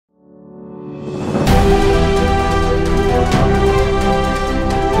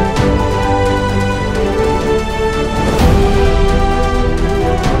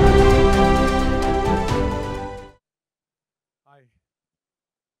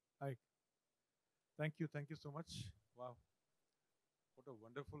Hi. Thank you. Thank you so much. Wow. What a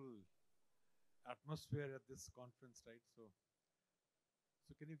wonderful atmosphere at this conference, right?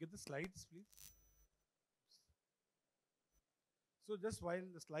 So can you get the slides, please? So just while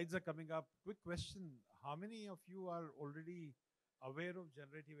the slides are coming up, quick question. How many of you are already aware of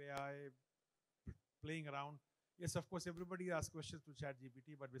generative AI playing around? Yes, of course, everybody asks questions to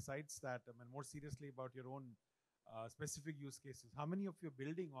ChatGPT, but besides that, I mean, more seriously about your own specific use cases. How many of you are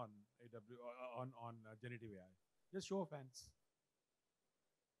building on on generative AI? Just show of hands.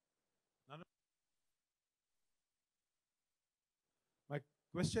 None of My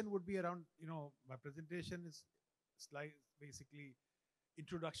question would be around, my presentation is slide basically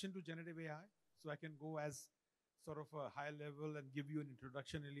introduction to generative AI. So I can go as sort of a high level and give you an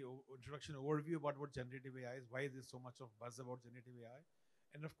introduction overview about what generative AI is, why there's so much of buzz about generative AI.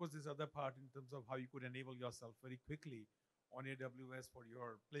 And of course, this other part in terms of how you could enable yourself very quickly on AWS for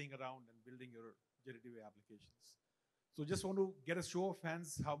your playing around and building your generative AI applications. So just want to get a show of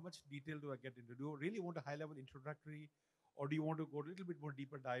hands. How much detail do I get into? Do you really want a high level introductory, or do you want to go a little bit more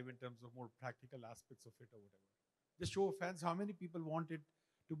deeper dive in terms of more practical aspects of it or whatever? Just show of hands. How many people want it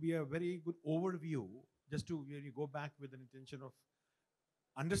to be a very good overview, just to really go back with an intention of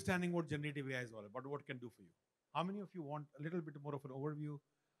understanding what generative AI is all about, what it can do for you? How many of you want a little bit more of an overview?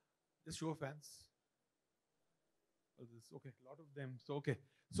 Just show of hands. Okay, a lot of them. So okay,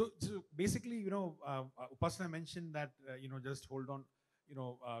 so basically, Upasana mentioned that just hold on,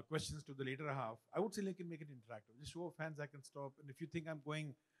 questions to the later half. I would say, like, can make it interactive. Just show of hands, I can stop. And if you think I'm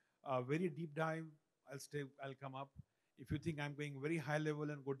going very deep dive, I'll stay. I'll come up. If you think I'm going very high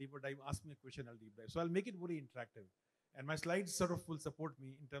level and go deeper dive, ask me a question. I'll deep dive. So I'll make it very interactive. And my slides sort of will support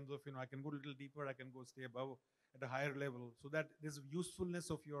me in terms of, I can go a little deeper. I can go stay above at a higher level, so that there's usefulness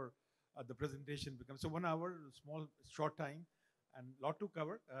of your the presentation becomes. So 1 hour, small, short time, and lot to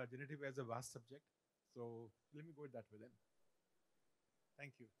cover. Generative as a vast subject. So let me go that way then.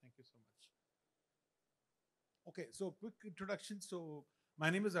 Thank you. Thank you so much. Okay, so quick introduction. So my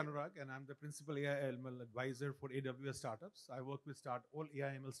name is Anurag, and I'm the principal AI/ML advisor for AWS startups. I work with all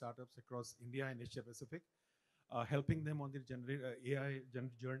AI/ML startups across India and Asia Pacific, helping them on their AI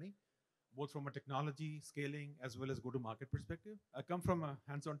journey, both from a technology scaling as well as go-to-market perspective. I come from a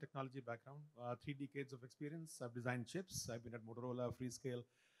hands-on technology background, 3 decades of experience. I've designed chips. I've been at Motorola, Freescale.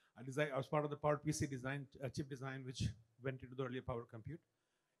 I was part of the PowerPC design, chip design, which went into the earlier power compute.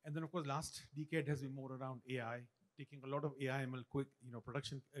 And then, of course, last decade has been more around AI, taking a lot of AI ML quick,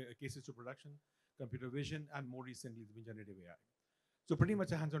 production cases to production, computer vision, and more recently, it's been generative AI. So pretty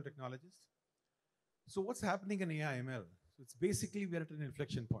much a hands-on technologist. So what's happening in AI ML? So it's basically we're at an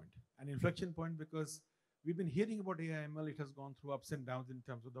inflection point. An inflection point because we've been hearing about AI ML. It has gone through ups and downs in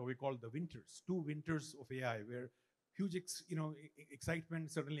terms of what we call the winters, 2 winters of AI, where huge,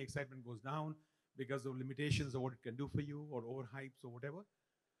 excitement. Certainly, excitement goes down because of limitations of what it can do for you, or overhypes, or whatever.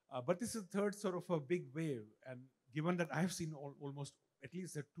 But this is third sort of a big wave, and given that I've seen almost at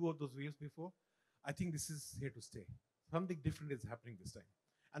least 2 of those waves before, I think this is here to stay. Something different is happening this time.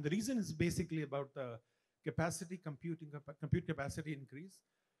 And the reason is basically about the compute capacity increase.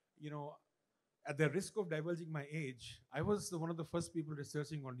 At the risk of divulging my age, I was one of the first people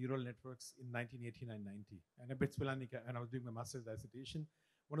researching on neural networks in 1989-90. And I was doing my master's dissertation,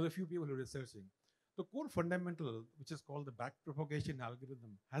 one of the few people who were researching. The core fundamental, which is called the backpropagation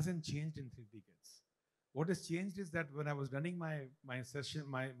algorithm, hasn't changed in 3 decades. What has changed is that when I was running my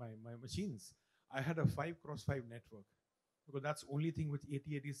machines, I had a 5x5 network, because that's the only thing which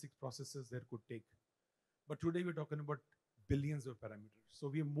 8086 processors there could take. But today we're talking about billions of parameters. So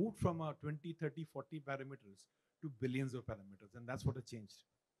we moved from 20, 30, 40 parameters to billions of parameters, and that's what has changed.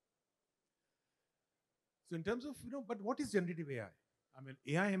 So in terms of, but what is generative AI? I mean,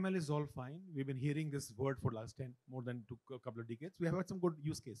 AI ML is all fine. We've been hearing this word for last more than a couple of decades. We have had some good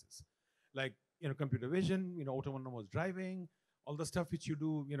use cases, like computer vision, autonomous driving, all the stuff which you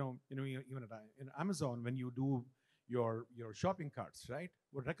do, even in Amazon when you do your shopping carts, right?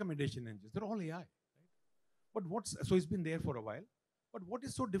 Or recommendation engines, they're all AI, right? But so it's been there for a while. But what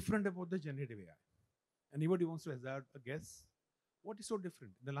is so different about the generative AI? Anybody wants to hazard a guess? What is so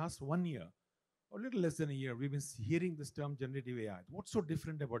different? In the last 1 year, or a little less than a year, we've been hearing this term generative AI. What's so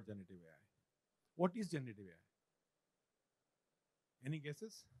different about generative AI? What is generative AI? Any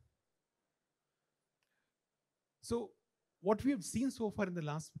guesses? So what we have seen so far in the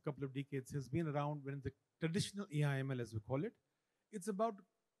last couple of decades has been around when the traditional AI ML, as we call it, it's about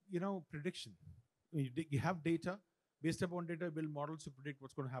prediction. You have data. Based upon data, you build models to predict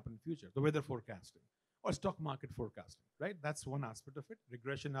what's going to happen in the future, the weather forecasting or stock market forecasting, right? That's one aspect of it.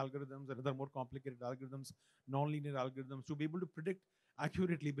 Regression algorithms and other more complicated algorithms, nonlinear algorithms, to be able to predict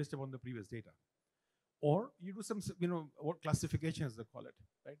accurately based upon the previous data. Or you do some, what classifications they call it,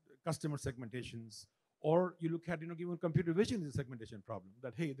 right? Customer segmentations. Or you look at, given computer vision is a segmentation problem,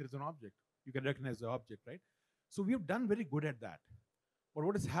 that, hey, there is an object. You can recognize the object, right? So we have done very good at that. But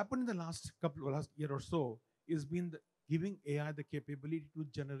what has happened in the last year or so is giving AI the capability to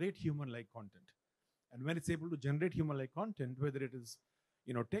generate human-like content. And when it's able to generate human-like content, whether it is,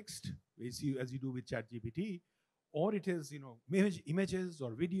 text, as you do with ChatGPT, or it is, images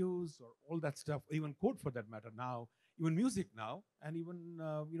or videos or all that stuff, even code for that matter now, even music now, and even,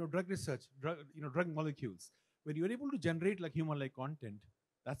 drug research, drug molecules. When you're able to generate like human-like content,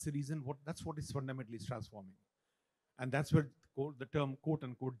 that's the reason, that's what is fundamentally transforming. And that's where the term quote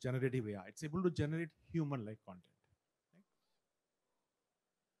unquote generative AI, it's able to generate human-like content. Right?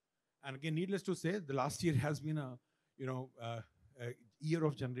 And again, needless to say, the last year has been a year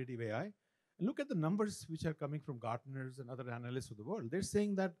of generative AI. And look at the numbers which are coming from Gartners and other analysts of the world. They're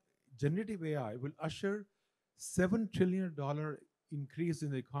saying that generative AI will usher $7 trillion increase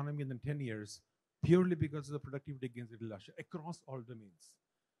in the economy in the 10 years purely because of the productivity gains it will usher across all domains.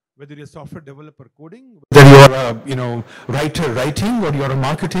 Whether you're a software developer coding, whether you're a writer writing, or you're a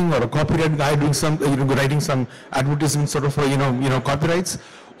marketing or a copyright guy doing some writing some advertisement sort of copyrights,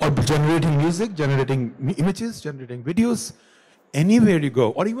 or generating music, generating images, generating videos, anywhere you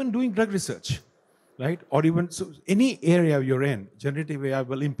go, or even doing drug research, right? Or even so any area you're in, generative AI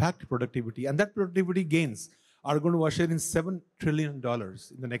will impact productivity, and that productivity gains are going to usher in $7 trillion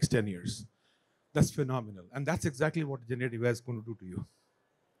in the next 10 years. That's phenomenal, and that's exactly what generative AI is going to do to you.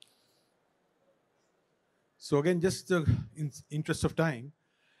 So again, just in interest of time,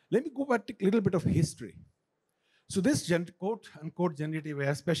 let me go back to a little bit of history. So this quote unquote generative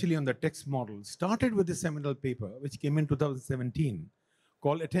AI, especially on the text model, started with a seminal paper which came in 2017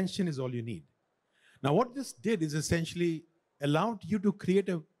 called Attention is All You Need. Now what this did is essentially allowed you to create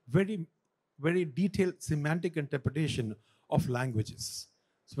a very, very detailed semantic interpretation of languages.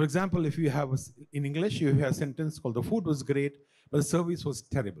 So for example, if you have, in English, you have a sentence called the food was great, but the service was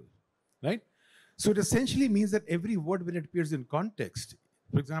terrible, right? So it essentially means that every word when it appears in context,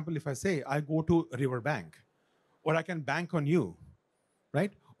 for example, if I say, I go to a river bank, or I can bank on you,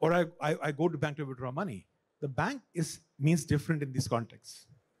 right? Or I go to bank to withdraw money. The bank means different in this context.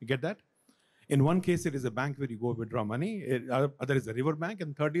 You get that? In one case, it is a bank where you go withdraw money. Other is a river bank.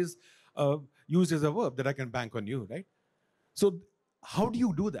 And third is used as a verb that I can bank on you, right? So how do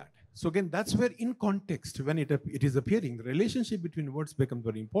you do that? So again, that's where in context, when it is appearing, the relationship between words becomes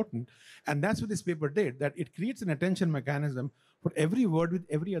very important. And that's what this paper did, that it creates an attention mechanism for every word with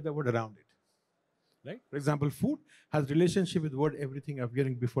every other word around it. Right? For example, food has relationship with word everything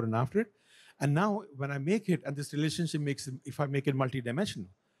appearing before and after it. And now when I make it, and this relationship makes it, if I make it multidimensional,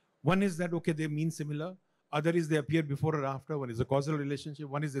 one is that, okay, they mean similar. Other is they appear before or after. One is a causal relationship.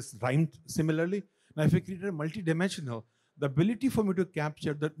 One is this rhymed similarly. Now if I create a multidimensional, the ability for me to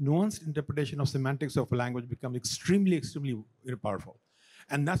capture the nuanced interpretation of semantics of a language becomes extremely, extremely powerful.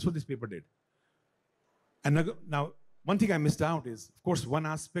 And that's what this paper did. And now, one thing I missed out is, of course, one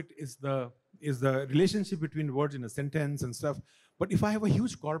aspect is the relationship between words in a sentence and stuff. But if I have a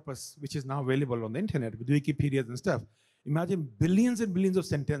huge corpus, which is now available on the internet with Wikipedias and stuff, imagine billions and billions of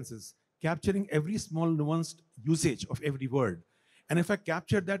sentences capturing every small nuanced usage of every word. And if I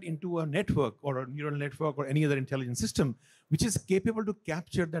capture that into a network or a neural network or any other intelligent system, which is capable to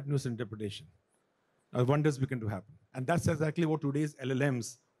capture that nuanced interpretation, wonders begin to happen. And that's exactly what today's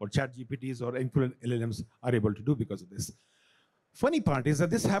LLMs or ChatGPTs or equivalent LLMs are able to do because of this. Funny part is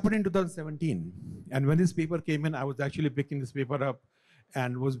that this happened in 2017. And when this paper came in, I was actually picking this paper up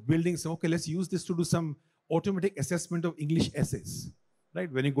and was building some, okay, let's use this to do some automatic assessment of English essays.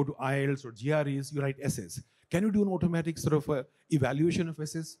 Right? When you go to IELTS or GREs, you write essays. Can you do an automatic sort of evaluation of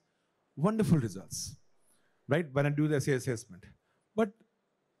essays? Wonderful results, right? When I do the essay assessment. But,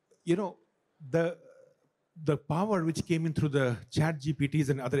 the power which came in through the ChatGPTs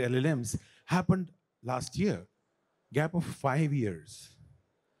and other LLMs happened last year, gap of 5 years.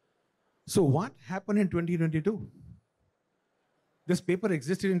 So what happened in 2022? This paper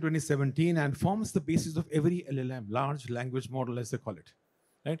existed in 2017 and forms the basis of every LLM, large language model as they call it,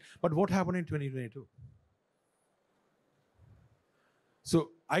 right? But what happened in 2022?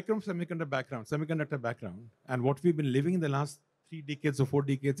 So I come from semiconductor background, and what we've been living in the last 3 decades or 4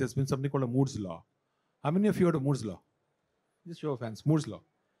 decades has been something called a Moore's Law. How many of you heard of Moore's Law? Just show of hands, Moore's Law.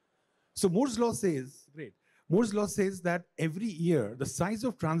 So Moore's Law says, great. Moore's Law says that every year, the size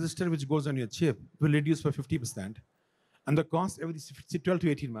of transistor which goes on your chip will reduce by 50%, and the cost every 12 to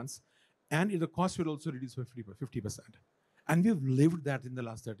 18 months, and the cost will also reduce by 50%. And we've lived that in the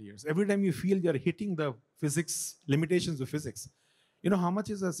last 30 years. Every time you feel you're hitting the physics, limitations of physics, You know how much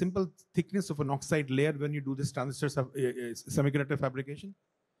is a simple thickness of an oxide layer when you do this transistor semiconductor fabrication?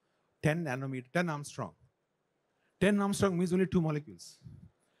 10 nanometer, 10 Armstrong. 10 Armstrong means only 2 molecules.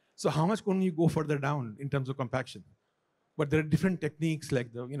 So how much can you go further down in terms of compaction? But there are different techniques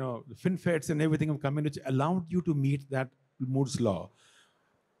like the FinFETs and everything have come in which allowed you to meet that Moore's law.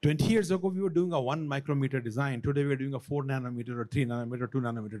 20 years ago, we were doing a 1 micrometer design. Today, we're doing a 4 nanometer or 3 nanometer or 2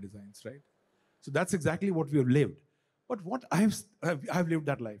 nanometer designs, right? So that's exactly what we have lived. But what I've lived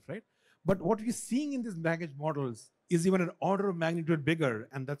that life, right? But what we're seeing in these language models is even an order of magnitude bigger,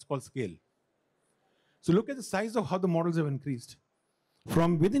 and that's called scale. So look at the size of how the models have increased.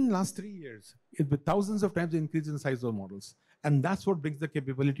 From within last 3 years, it's with thousands of times the increase in the size of models. And that's what brings the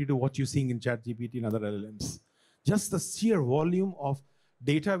capability to what you're seeing in ChatGPT and other LLMs. Just the sheer volume of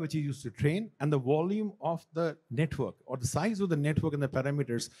data which you used to train and the volume of the network or the size of the network and the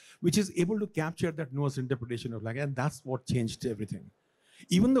parameters which is able to capture that nuanced interpretation of language. And that's what changed everything.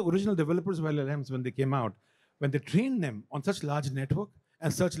 Even the original developers of LLMs, when they came out, when they trained them on such large network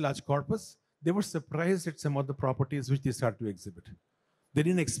and such large corpus, they were surprised at some of the properties which they started to exhibit. They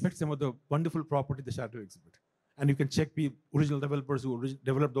didn't expect some of the wonderful properties they started to exhibit. And you can check the original developers who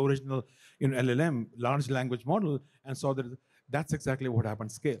developed the original LLM, large language model, and saw that that's exactly what happened,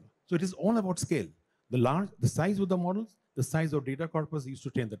 scale. So it is all about scale. The size of the models, the size of data corpus used to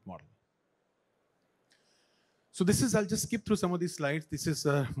train that model. So this is, I'll just skip through some of these slides. This is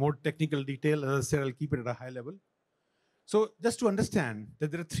more technical detail. As I said, I'll keep it at a high level. So just to understand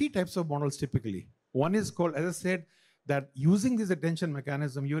that there are 3 types of models typically. One is called, as I said, that using this attention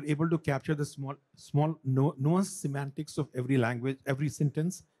mechanism, you're able to capture the small nuanced semantics of every language, every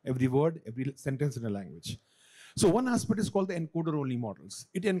sentence, every word, every sentence in a language. So one aspect is called the encoder-only models.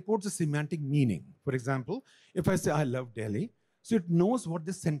 It encodes a semantic meaning. For example, if I say, I love Delhi, so it knows what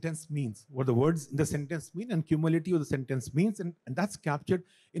this sentence means, what the words in the sentence mean, and cumulative of the sentence means, and that's captured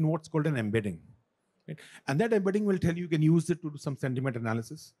in what's called an embedding. Right? And that embedding will tell you can use it to do some sentiment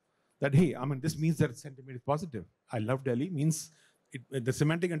analysis. That, hey, I mean, this means that sentiment is positive. I love Delhi means the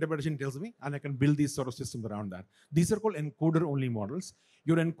semantic interpretation tells me, and I can build these sort of systems around that. These are called encoder-only models.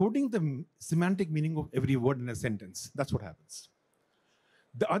 You're encoding the semantic meaning of every word in a sentence. That's what happens.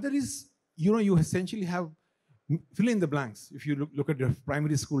 The other is, you essentially have fill in the blanks. If you look at your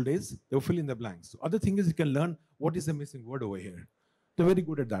primary school days, they'll fill in the blanks. So other thing is you can learn what is the missing word over here. They're very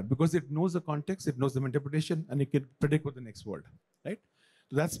good at that because it knows the context, it knows the interpretation, and it can predict what the next word, right?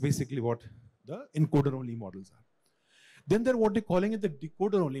 So that's basically what the encoder-only models are. Then they're what they're calling it the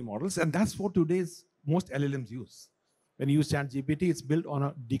decoder-only models, and that's what today's most LLMs use. When you use ChatGPT, it's built on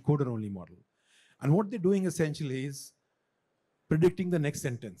a decoder-only model. And what they're doing essentially is predicting the next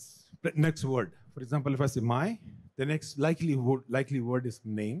sentence, next word. For example, if I say my, the next likely word is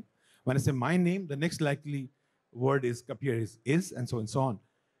name. When I say my name, the next likely word is and so on.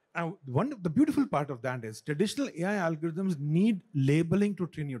 And the beautiful part of that is traditional AI algorithms need labeling to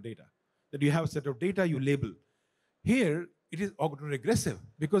train your data. That you have a set of data, you label. Here, it is autoregressive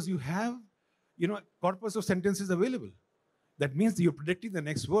because you have a corpus of sentences available. That means you're predicting the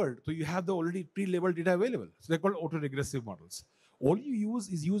next word, so you have the already pre-labeled data available. So they're called autoregressive models. All you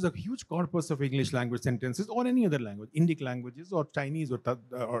use a huge corpus of English language sentences or any other language, Indic languages or Chinese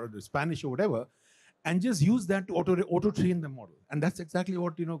or Spanish or whatever, and just use that to auto-train the model. And that's exactly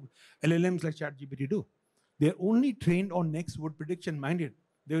what LLMs like ChatGPT do. They're only trained on next word prediction, mind it.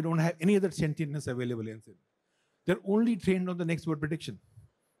 They don't have any other sentientness available in it. They're only trained on the next word prediction.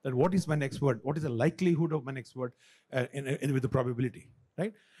 That what is my next word? What is the likelihood of my next word with the probability,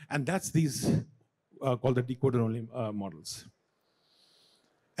 right? And that's these called the decoder-only models.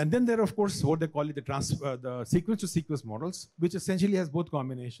 And then there are, of course, what they call it the sequence-to-sequence models, which essentially has both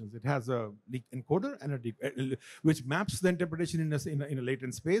combinations. It has a encoder and which maps the interpretation in a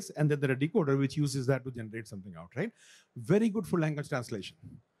latent space, and then there are a decoder which uses that to generate something out, right? Very good for language translation.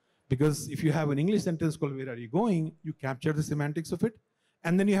 Because if you have an English sentence called where are you going, you capture the semantics of it,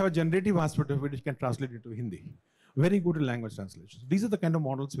 and then you have a generative aspect of it which can translate it to Hindi. Very good in language translation. So these are the kind of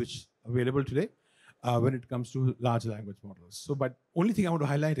models which are available today. When it comes to large language models. So, but only thing I want to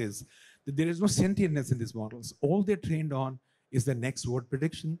highlight is that there is no sentientness in these models. All they're trained on is the next word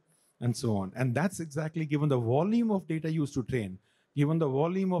prediction and so on. And that's exactly given the volume of data used to train, given the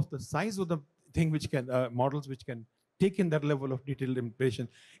volume of the size of the thing which can, models which can take in that level of detailed information,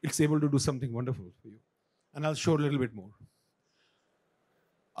 it's able to do something wonderful for you. And I'll show a little bit more.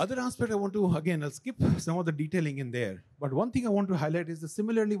 Other aspect I want to, again, I'll skip some of the detailing in there. But one thing I want to highlight is that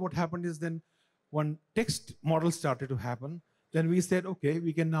similarly what happened is then when text models started to happen, then we said, okay,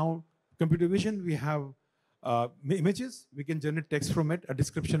 we can now, computer vision, we have images, we can generate text from it, a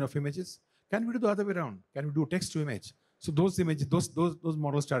description of images. Can we do the other way around? Can we do text to image? So those images, those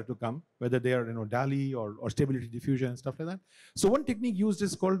models started to come, whether they are DALI or stability diffusion and stuff like that. So one technique used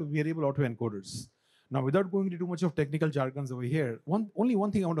is called variable autoencoders. Now, without going into too much of technical jargons over here, only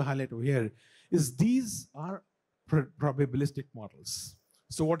one thing I want to highlight over here is these are probabilistic models.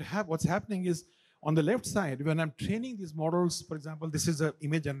 So what's happening is on the left side, when I'm training these models, for example, this is an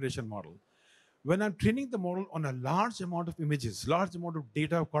image generation model. When I'm training the model on a large amount of images, large amount of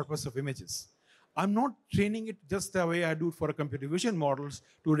data corpus of images, I'm not training it just the way I do for a computer vision models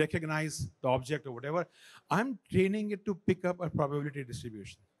to recognize the object or whatever. I'm training it to pick up a probability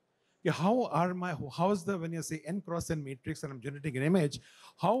distribution. Yeah, when you say n cross n matrix and I'm generating an image,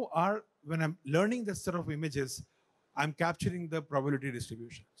 when I'm learning this set of images, I'm capturing the probability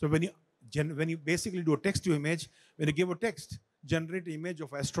distribution. So when you basically do a text to image, when you give a text, generate an image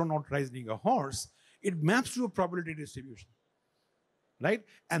of astronaut riding a horse, it maps to a probability distribution, right?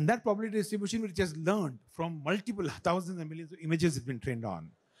 And that probability distribution which has learned from multiple thousands and millions of images it's been trained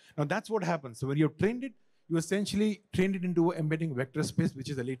on. Now that's what happens. So when you've trained it, you essentially trained it into embedding vector space, which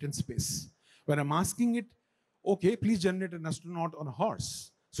is a latent space. When I'm asking it, okay, please generate an astronaut on a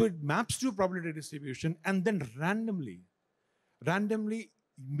horse. So it maps to a probability distribution and then randomly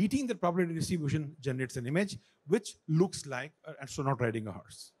meeting the probability distribution generates an image which looks like an astronaut riding a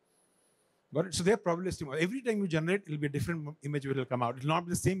horse. Got it? So they're probabilistic. Every time you generate, it'll be a different image which will come out. It'll not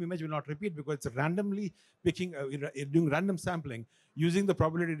be the same image, will not repeat because it's randomly picking, doing random sampling using the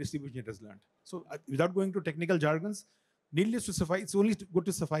probability distribution it has learned. So without going to technical jargons, needless to suffice, it's only good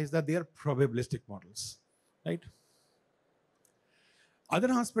to suffice that they are probabilistic models, right? Other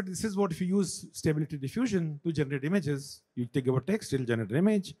aspect, this is what if you use stability diffusion to generate images, you take our text, it'll generate an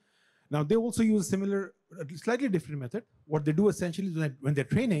image. Now they also use similar, slightly different method. What they do essentially is when they're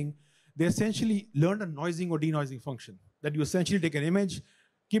training, they essentially learn a noising or denoising function. That you essentially take an image,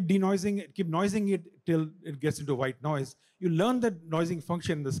 keep noising it till it gets into white noise. You learn that noising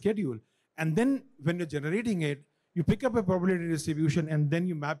function in the schedule, and then when you're generating it, you pick up a probability distribution and then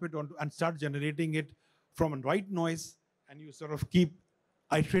you map it onto and start generating it from a white noise, and you sort of keep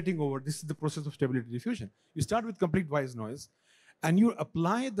iterating over. This is the process of stability diffusion. You start with complete white noise, and you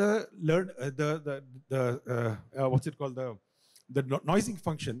apply the noising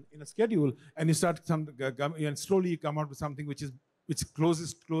function in a schedule, and you start and slowly you come out with something which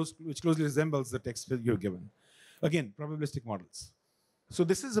closely resembles the text that you're given. Again, probabilistic models. So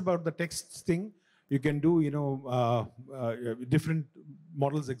this is about the text thing. You can do, different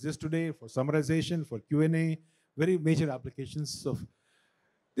models exist today for summarization, for Q&A, very major applications of.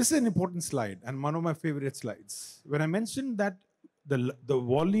 This is an important slide and one of my favorite slides. When I mentioned that the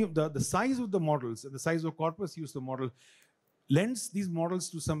volume, the size of the models and the size of corpus used to model lends these models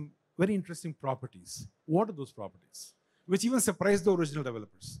to some very interesting properties. What are those properties? Which even surprised the original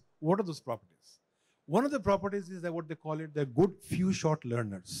developers. What are those properties? One of the properties is that what they call it, they're good few shot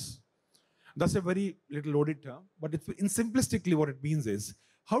learners. That's a very little loaded term, but in simplistically what it means is,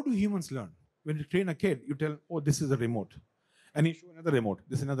 how do humans learn? When you train a kid, you tell, oh, this is a remote. And you show another remote,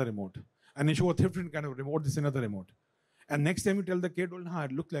 this is another remote. And you show a different kind of remote, this is another remote. And next time you tell the kid, well,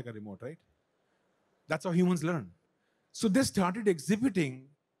 it looked like a remote, right? That's how humans learn. So they started exhibiting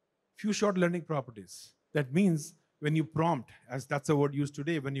few shot learning properties. That means when you prompt, as that's a word used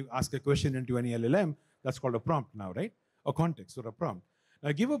today, when you ask a question into any LLM, that's called a prompt now, right? A context or a prompt.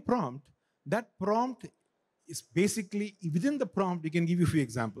 Now give a prompt, that prompt is basically, within the prompt, you can give you a few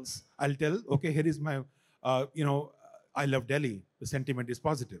examples. I'll tell, okay, here is my, I love Delhi, the sentiment is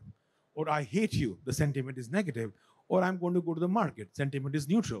positive. Or I hate you, the sentiment is negative. Or I'm going to go to the market, sentiment is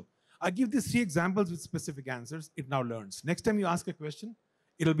neutral. I give these 3 examples with specific answers, it now learns. Next time you ask a question,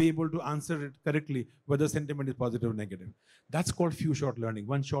 it'll be able to answer it correctly, whether sentiment is positive or negative. That's called few shot learning.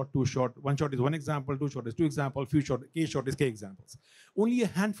 1 shot, 2 shot. 1 shot is 1 example, 2 shot is 2 examples, few shot, K shot is K examples. Only a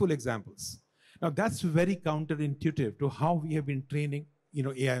handful examples. Now that's very counterintuitive to how we have been training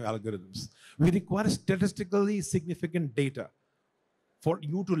AI algorithms. We require statistically significant data for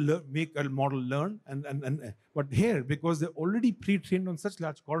you to make a model learn. But here, because they're already pre-trained on such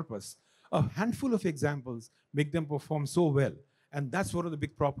large corpus, a handful of examples make them perform so well. And that's one of the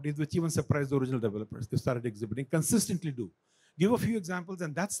big properties which even surprised the original developers. They started exhibiting, consistently do. Give a few examples,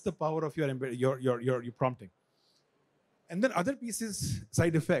 and that's the power of your prompting. And then other pieces,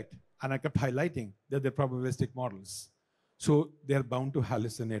 side effect, and I kept highlighting that they're probabilistic models. So they're bound to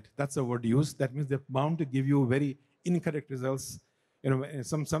hallucinate. That's a word used. That means they're bound to give you very incorrect results,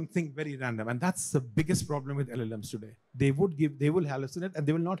 something very random. And that's the biggest problem with LLMs today. They will hallucinate, and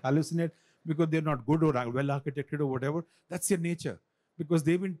they will not hallucinate because they're not good or well architected or whatever. That's their nature. Because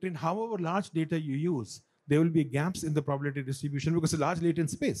they've been trained, however large data you use, there will be gaps in the probability distribution because it's a large latent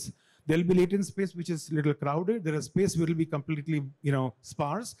space. There'll be latent space which is a little crowded. There is space which will be completely,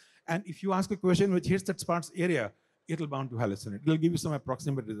 sparse. And if you ask a question which hits that sparse area, it'll bound to hallucinate. It'll give you some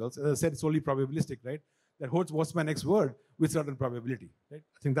approximate results. As I said, it's only probabilistic, right? That holds what's my next word with certain probability, right?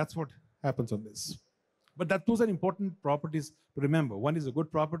 I think that's what happens on this. But those are important properties to remember. One is a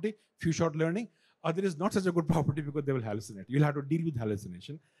good property, few shot learning. Other is not such a good property because they will hallucinate. You'll have to deal with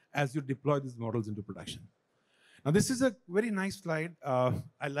hallucination as you deploy these models into production. Now, this is a very nice slide.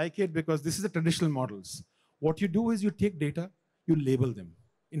 I like it because this is the traditional models. What you do is you take data, you label them.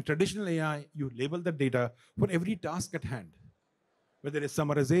 In traditional AI, you label the data for every task at hand. Whether it's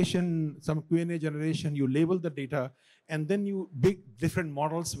summarization, some Q&A generation, you label the data, and then you build different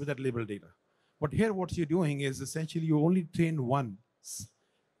models with that labeled data. But here what you're doing is essentially you only train once,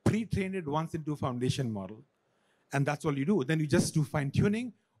 pre-train it once into foundation model, and that's all you do. Then you just do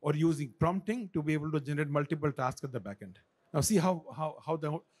fine-tuning or using prompting to be able to generate multiple tasks at the back end. Now see how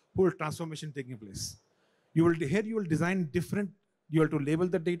the whole transformation taking place. Here you will design different, you have to label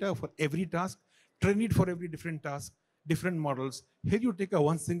the data for every task, train it for every different task, different models. Here you take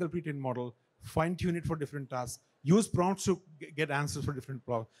one single pre-trained model, fine-tune it for different tasks, use prompts to get answers for different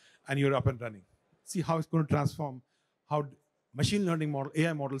problems, and you're up and running. See how it's going to transform how machine learning model,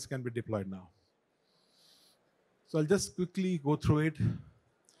 AI models can be deployed now. So I'll just quickly go through it.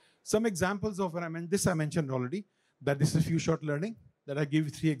 Some examples of what I mentioned already, that this is few shot learning, that I give you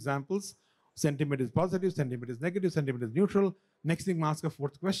 3 examples. Sentiment is positive, sentiment is negative, sentiment is neutral. Next thing, ask a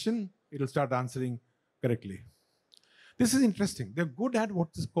 4th question, it'll start answering correctly. This is interesting. They're good at what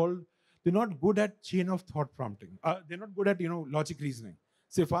is called, they're not good at chain of thought prompting. They're not good at, logic reasoning.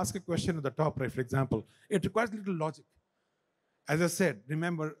 So if I ask a question at the top, right, for example, it requires little logic. As I said,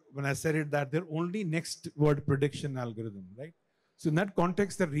 remember when I said it that they're only next word prediction algorithm, right? So in that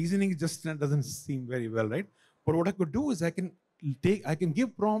context, the reasoning just doesn't seem very well, right? But what I could do is I can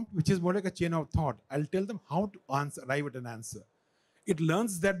give prompt, which is more like a chain of thought. I'll tell them how to arrive at an answer. It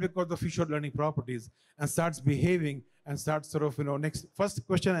learns that because of few shot learning properties and starts behaving and starts sort of, first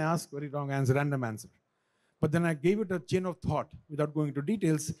question I ask, very wrong answer, random answer. But then I gave it a chain of thought without going into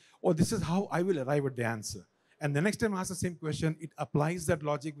details. Oh, this is how I will arrive at the answer. And the next time I ask the same question, it applies that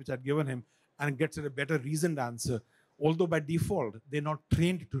logic which I'd given him and gets a better reasoned answer. Although by default, they're not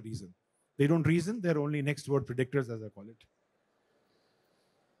trained to reason. They don't reason, they're only next word predictors, as I call it.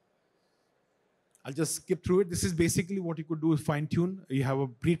 I'll just skip through it. This is basically what you could do is fine-tune. You have a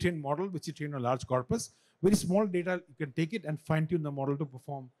pre-trained model, which you train on a large corpus. Very small data, you can take it and fine-tune the model to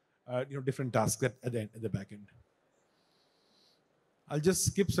perform different tasks at the back end. I'll just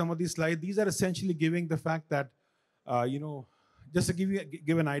skip some of these slides. These are essentially giving the fact that, just to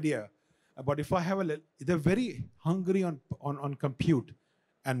give an idea, but if I have they're very hungry on compute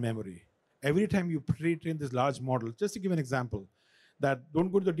and memory. Every time you pre-train this large model, just to give an example, that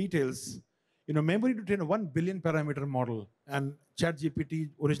don't go to the details, memory to train a 1 billion parameter model, and ChatGPT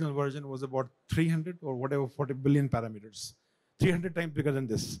original version was about 300 or whatever, 40 billion parameters, 300 times bigger than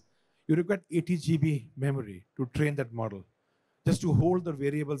this. You require 80 GB memory to train that model, just to hold the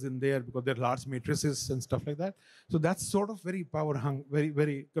variables in there because they're large matrices and stuff like that. So that's sort of very very,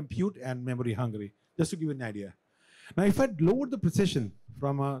 very compute and memory hungry, just to give you an idea. Now, if I'd lowered the precision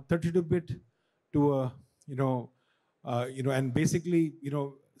from a 32-bit to a, and basically,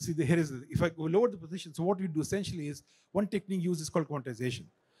 see, here is, if I lower the precision, so what we do essentially is, one technique used is called quantization.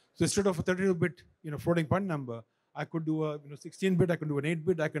 So instead of a 32-bit, floating point number, I could do a 16-bit, I can do an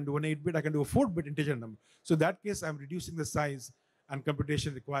 8-bit, I can do an 8-bit, I can do a 4-bit integer number. So in that case, I'm reducing the size and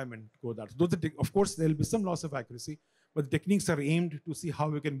computation requirement to go that. Those of course, there will be some loss of accuracy, but the techniques are aimed to see how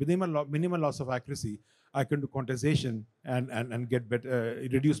we can, minimal loss of accuracy, I can do quantization and get better,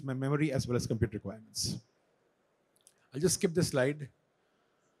 reduce my memory as well as compute requirements. I'll just skip this slide.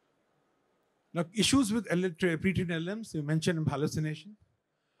 Now, issues with pre-trained LLMs, you mentioned hallucination.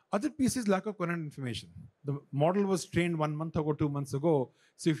 Other piece is lack of current information. The model was trained 1 month ago, 2 months ago.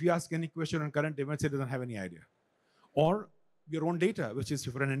 So if you ask any question on current events, it doesn't have any idea. Or your own data, which is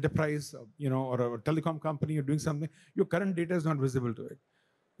for an enterprise, or a telecom company, you're doing something, your current data is not visible to it.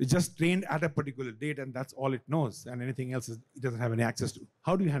 It's just trained at a particular date, and that's all it knows. And anything else, it doesn't have any access to.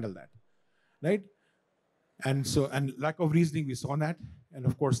 How do you handle that, right? And lack of reasoning, we saw that. And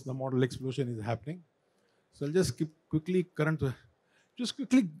of course, the model explosion is happening. So I'll just quickly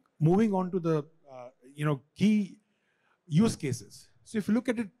moving on to the key use cases. So if you look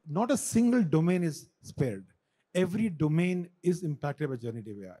at it, not a single domain is spared. Every domain is impacted by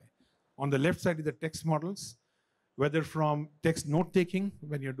generative AI. On the left side is the text models, whether from text note taking,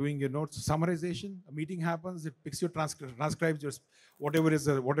 when you're doing your notes, summarization, a meeting happens, it picks your transcribes your whatever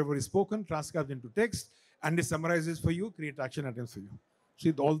is spoken, transcribes into text, and it summarizes for you, create action items for you.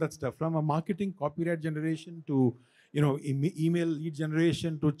 See all that stuff from a marketing copyright generation to email lead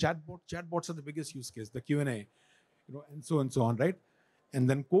generation to chatbot. Chatbots are the biggest use case, the Q&A, and so on, right? And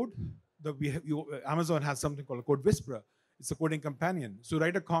then code. Amazon has something called a code whisperer. It's a coding companion. So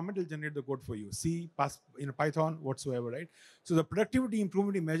write a comment, it'll generate the code for you. C, Python, whatsoever, right? So the productivity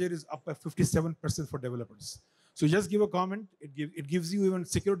improvement measure is up by 57% for developers. So you just give a comment, it gives you even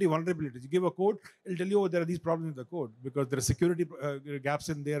security vulnerabilities. You give a code, it'll tell you, oh, there are these problems with the code because there are security gaps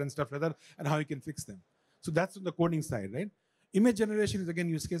in there and stuff like that, and how you can fix them. So that's on the coding side, right? Image generation is again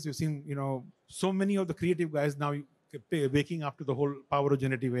use case. You've seen, so many of the creative guys now waking up to the whole power of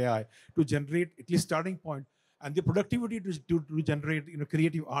generative AI to generate at least starting point, and the productivity to generate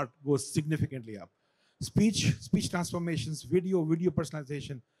creative art goes significantly up. Speech transformations, video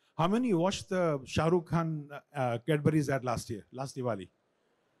personalization. How many watched the Shah Rukh Khan Cadbury's ad last Diwali?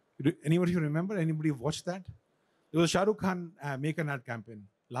 Anybody remember? Anybody watched that? There was a Shah Rukh Khan make an ad campaign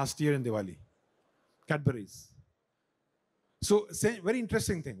last year in Diwali. Cadbury's. So, very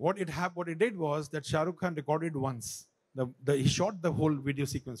interesting thing. What it did was that Shah Rukh Khan recorded once. He shot the whole video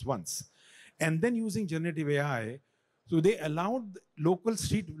sequence once. And then using generative AI, so they allowed local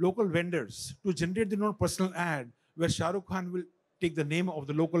vendors to generate their own personal ad where Shah Rukh Khan will take the name of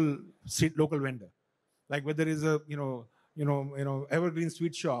the local vendor. Like whether it's a, evergreen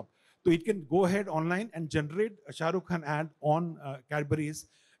sweet shop. So it can go ahead online and generate a Shah Rukh Khan ad on Cadbury's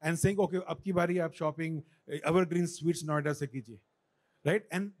and saying, okay, ab ki bari aap shopping evergreen sweets Noida se kijiye, right?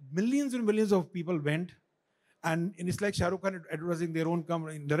 And millions and millions of people went, and it's like Shah Rukh Khan advertising their own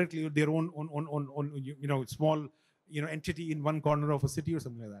company directly, their own small entity in one corner of a city or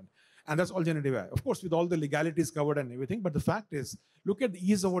something like that. And that's all generative AI. Of course, with all the legalities covered and everything, but the fact is, look at the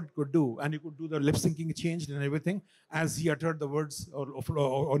ease of what it could do, and you could do the lip syncing changed and everything as he uttered the words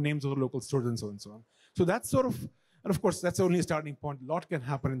or names of the local stores and so on and so on. So that's sort of, and of course, that's only a starting point. A lot can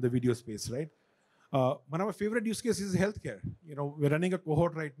happen in the video space, right? One of my favorite use cases is healthcare. We're running a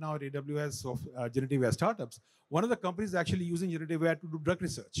cohort right now at AWS of generative AI startups. One of the companies is actually using generative AI to do drug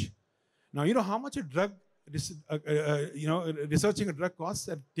research. Now, you know how much a drug, researching a drug costs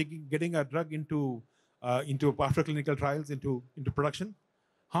and getting a drug into after clinical trials into production?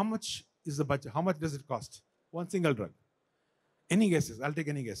 How much is the budget? How much does it cost? One single drug. Any guesses? I'll take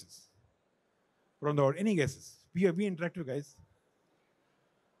any guesses. From the order, any guesses? Be interactive, guys.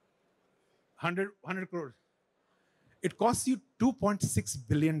 100 crores. It costs you $2.6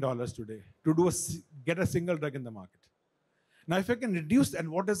 billion today to get a single drug in the market. Now, if I can reduce, and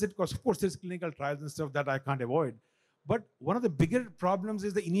what does it cost? Of course, there's clinical trials and stuff that I can't avoid. But one of the bigger problems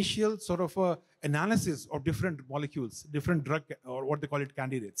is the initial sort of analysis of different molecules, different drug, or what they call it,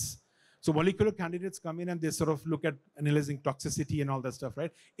 candidates. So molecular candidates come in and they sort of look at analyzing toxicity and all that stuff,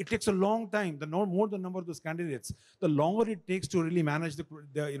 right? It takes a long time. The more the number of those candidates, the longer it takes to really manage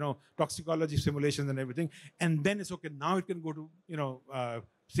the toxicology simulations and everything. And then it's okay. Now it can go to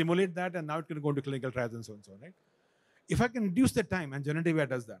simulate that, and now it can go into clinical trials and so on and so on, right? If I can reduce the time, and generative AI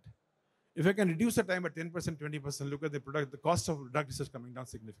does that. If I can reduce the time by 10%, 20%, look at the cost of drug research coming down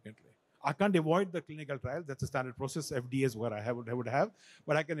significantly. I can't avoid the clinical trial. That's a standard process. FDA is what I would have.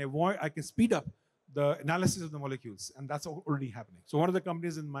 But I can speed up the analysis of the molecules, and that's already happening. So one of the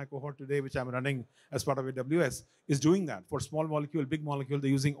companies in my cohort today, which I'm running as part of AWS, is doing that. For small molecule, big molecule, they're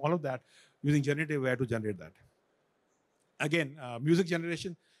using all of that, using generative AI to generate that. Again, music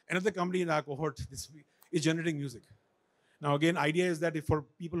generation. Another company in our cohort is generating music. Now, again, idea is that if for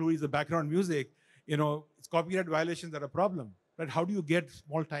people who use the background music, it's copyright violations that are a problem, right? How do you get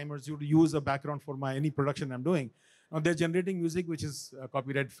small timers to use a background for any production I'm doing? Now, they're generating music which is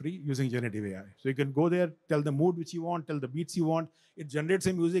copyright free using generative AI. So you can go there, tell the mood which you want, tell the beats you want. It generates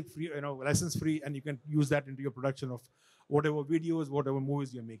a music free, license free, and you can use that into your production of whatever videos, whatever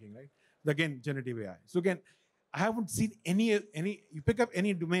movies you're making, right? Again, generative AI. So again, I haven't seen any. You pick up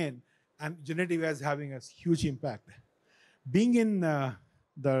any domain, and generative AI is having a huge impact. Being in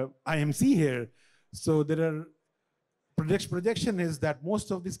the IMC here, so there are projection is that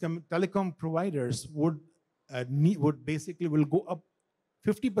most of these telecom providers would basically go up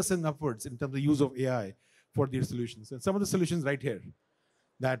 50% upwards in terms of use of AI for their solutions. And some of the solutions right here,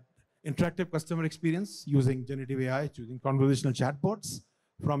 that interactive customer experience using generative AI, using conversational chatbots,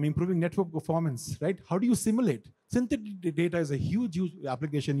 from improving network performance, right? How do you simulate? Synthetic data is a huge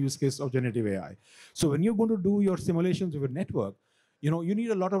application use case of generative AI. So when you're going to do your simulations of a network, you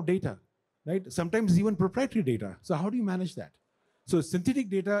need a lot of data, right? Sometimes even proprietary data. So how do you manage that? So synthetic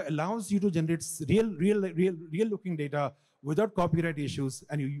data allows you to generate real looking data without copyright issues,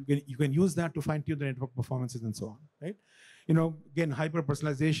 and you can use that to fine-tune the network performances and so on, right? Again,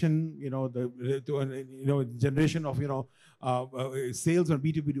 hyper-personalization, generation of, sales or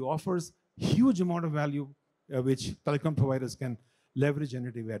B2B2 offers, huge amount of value which telecom providers can leverage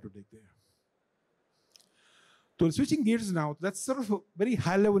generative AI to take there. So switching gears now, that's sort of a very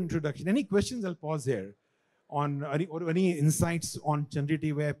high-level introduction. Any questions? I'll pause here on any insights on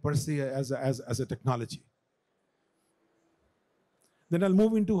generative AI per se as a technology. Then I'll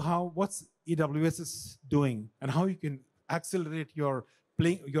move into what's AWS is doing and how you can accelerate your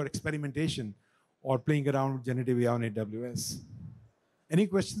experimentation or playing around with generative AI on AWS. Any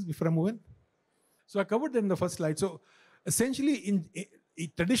questions before I move in? So I covered that in the first slide. So essentially, in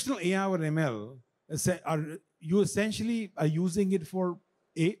traditional AI or ML, you essentially are using it for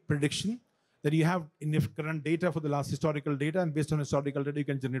prediction, that you have enough current data for the last historical data, and based on historical data, you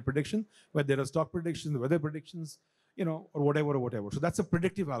can generate prediction, whether there are stock predictions, weather predictions, or whatever. So that's a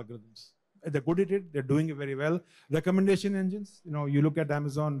predictive algorithms. They're good at it. They're doing it very well. Recommendation engines, you look at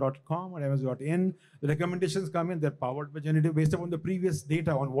Amazon.com or Amazon.in, the recommendations come in, they're powered by generative based upon the previous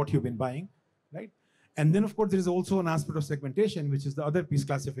data on what you've been buying, right? And then, of course, there is also an aspect of segmentation, which is the other piece,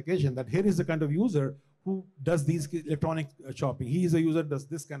 classification, that here is the kind of user who does these electronic shopping. He is a user does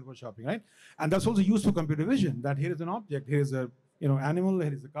this kind of shopping, right? And that's also used for computer vision, that here is an object, here is a animal,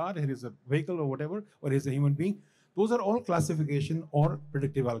 here is a car, here is a vehicle or whatever, or here is a human being. Those are all classification or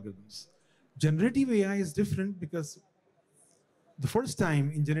predictive algorithms. Generative AI is different because the first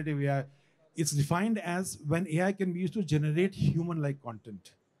time in generative AI, it's defined as when AI can be used to generate human-like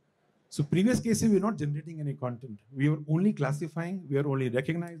content. So previous cases, we're not generating any content. We are only classifying, we are only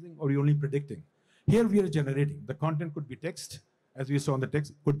recognizing, or we're only predicting. Here we are generating. The content could be text, as we saw in the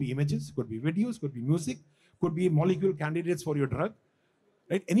text, could be images, could be videos, could be music, could be molecule candidates for your drug.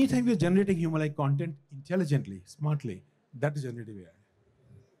 Right? Anytime we're generating human-like content intelligently, smartly, that is generative AI.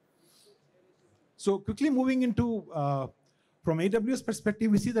 So quickly moving into, from AWS perspective,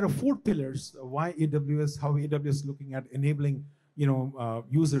 we see there are 4 pillars of how AWS is looking at enabling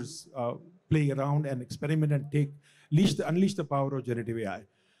users play around and experiment and unleash the power of generative AI.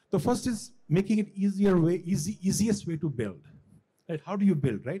 The first is making it easiest way to build. Right? How do you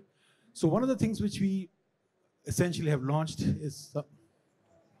build, right? So one of the things which we essentially have launched is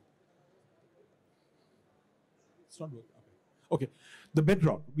it's not working. Okay, the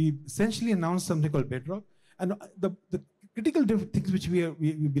Bedrock. We essentially announced something called Bedrock, and the critical things which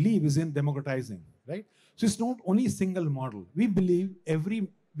we believe is in democratizing, right? So it's not only a single model. We believe you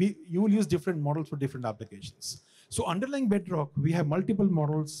will use different models for different applications. So underlying Bedrock, we have multiple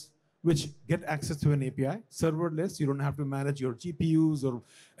models which get access to an API, serverless. You don't have to manage your GPUs or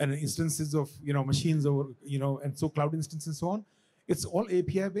instances of machines or and so cloud instances and so on. It's all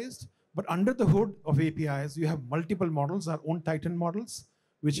API based. But under the hood of APIs, you have multiple models, our own Titan models,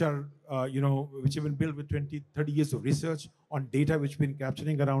 which are which have been built with 20, 30 years of research on data which we've been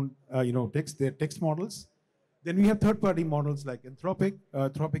capturing around text. They're text models. Then we have third-party models like Anthropic.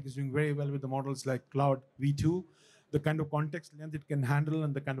 Anthropic is doing very well with the models like Cloud V2. The kind of context length it can handle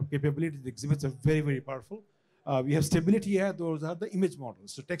and the kind of capabilities it exhibits are very, very powerful. We have Stability AI. Those are the image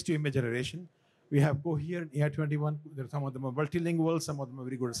models, so text-to-image generation. We have Cohere and AI21. Some of them are multilingual. Some of them are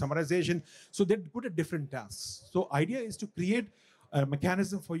very good at summarization. So they're good at different tasks. So idea is to create a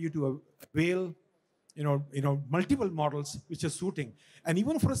mechanism for you to avail, multiple models which are suiting. And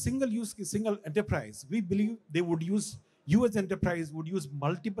even for a single enterprise, we believe they would use, you as enterprise would use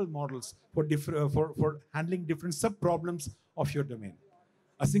multiple models for handling different sub-problems of your domain.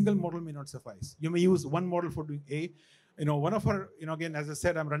 A single model may not suffice. You may use one model for doing A. One of our, again, as I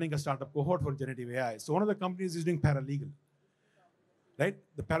said, I'm running a startup cohort for generative AI. So one of the companies is doing paralegal. Right?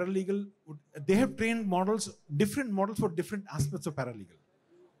 The paralegal, they have trained different models for different aspects of paralegal.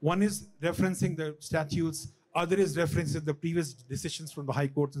 One is referencing the statutes, other is referencing the previous decisions from the high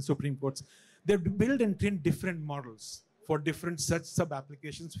courts and Supreme Courts. They've built and trained different models for different such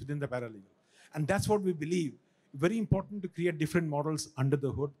sub-applications within the paralegal. And that's what we believe. Very important to create different models under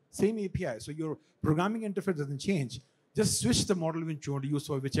the hood. Same API, so your programming interface doesn't change. Just switch the model which you want to use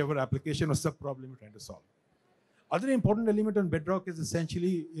for whichever application or sub-problem you're trying to solve. Other important element on Bedrock is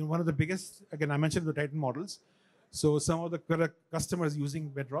essentially one of the biggest, again, I mentioned the Titan models. So some of the customers using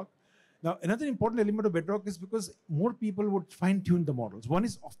Bedrock. Now, another important element of Bedrock is because more people would fine-tune the models. One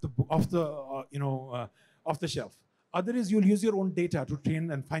is off the shelf. Other is you'll use your own data to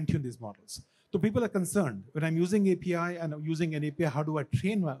train and fine-tune these models. So people are concerned, when I'm using API and I'm using an API, how do I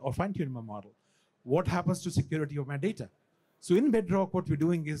train or fine-tune my model? What happens to security of my data? So in Bedrock, what we're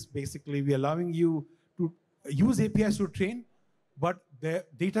doing is basically we're allowing you use APIs to train, but the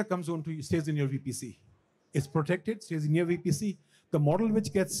data stays in your VPC. It's protected, stays in your VPC. The model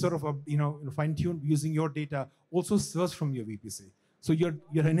which gets sort of fine-tuned using your data also serves from your VPC. So you're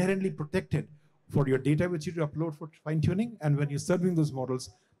inherently protected for your data which you upload for fine-tuning, and when you're serving those models,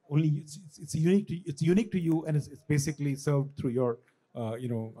 only it's unique to you, and it's basically served through your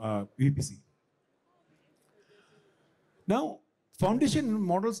VPC. Now, foundation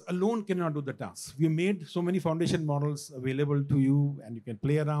models alone cannot do the task. We made so many foundation models available to you, and you can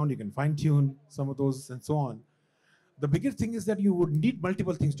play around, you can fine-tune some of those, and so on. The biggest thing is that you would need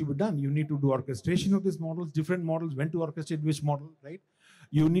multiple things to be done. You need to do orchestration of these models, different models, when to orchestrate which model, right?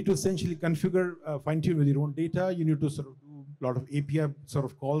 You need to essentially configure, fine-tune with your own data. You need to sort of do a lot of API sort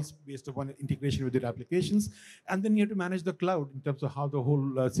of calls based upon integration with your applications. And then you have to manage the cloud in terms of how the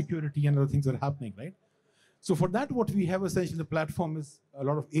whole security and other things are happening, right? So for that, what we have essentially the platform is a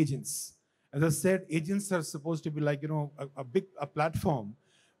lot of agents. As I said, agents are supposed to be like, a platform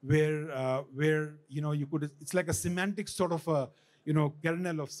where you could, it's like a semantic sort of a,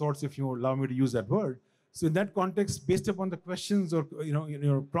 kernel of sorts, if you allow me to use that word. So in that context, based upon the questions or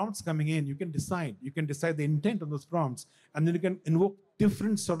your prompts coming in, you can decide the intent of those prompts, and then you can invoke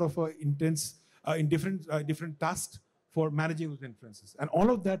different sort of intents in different tasks for managing those inferences. And all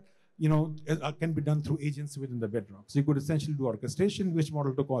of that can be done through agents within the Bedrock. So you could essentially do orchestration, which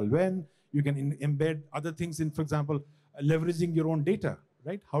model to call when. You can embed other things in, for example, leveraging your own data,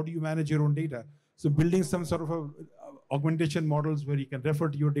 right? How do you manage your own data? So building some sort of augmentation models where you can refer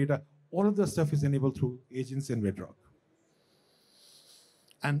to your data. All of the stuff is enabled through agents in Bedrock.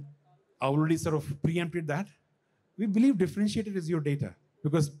 And I already sort of preempted that. We believe differentiated is your data,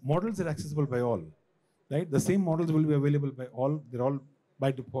 because models are accessible by all, right? The same models will be available by all. They're all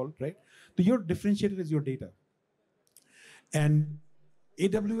by default, right? So your differentiator is your data. And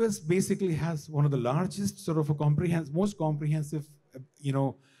AWS basically has one of the largest sort of most comprehensive,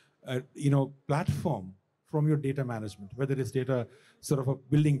 platform from your data management, whether it's data sort of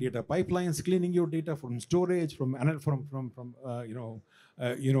building data pipelines, cleaning your data from storage, from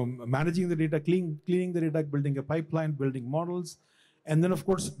managing the data, cleaning the data, building a pipeline, building models, and then of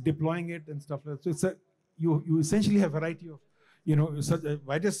course deploying it and stuff like that. So you essentially have a variety of such a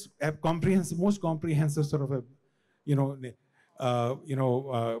most comprehensive sort of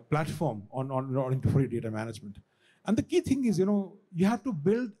a platform for your data management. And the key thing is, you have to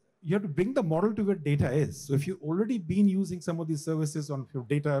bring the model to where data is. So if you've already been using some of these services on your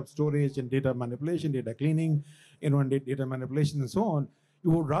data storage and data manipulation, data cleaning, and data manipulation and so on,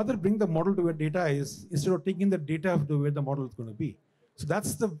 you would rather bring the model to where data is instead of taking the data to where the model is going to be. So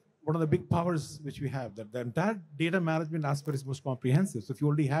that's one of the big powers which we have, that the entire data management aspect is most comprehensive. So if you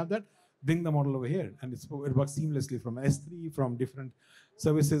already have that, bring the model over here. And it works seamlessly from S3, from different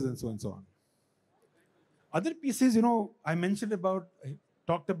services, and so on and so on. Other pieces, I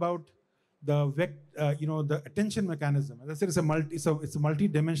talked about the attention mechanism. As I said, it's a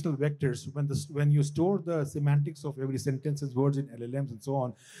multi-dimensional vectors. When you store the semantics of every sentences, words in LLMs and so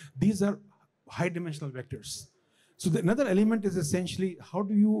on, these are high-dimensional vectors. So another element is essentially how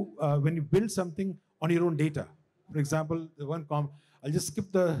do you, when you build something on your own data. For example, I'll just skip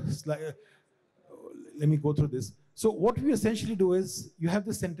the slide. Let me go through this. So what we essentially do is you have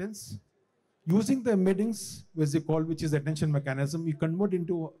the sentence. Using the embeddings, which is the attention mechanism, you convert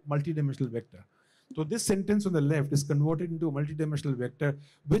into a multidimensional vector. So this sentence on the left is converted into a multidimensional vector,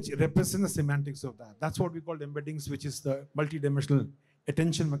 which represents the semantics of that. That's what we call embeddings, which is the multidimensional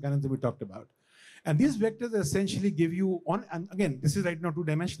attention mechanism we talked about. And these vectors essentially give you and again, this is right now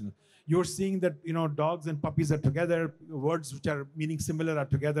two-dimensional. You're seeing that dogs and puppies are together, words which are meaning similar are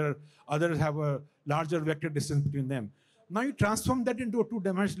together, others have a larger vector distance between them. Now you transform that into a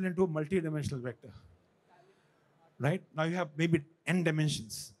two-dimensional, into a multi-dimensional vector, right? Now you have maybe n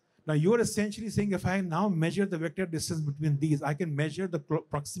dimensions. Now you're essentially saying, if I now measure the vector distance between these, I can measure the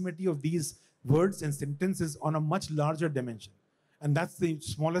proximity of these words and sentences on a much larger dimension. And that's the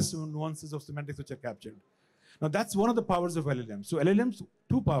smallest nuances of semantics which are captured. Now that's one of the powers of LLMs. So LLMs,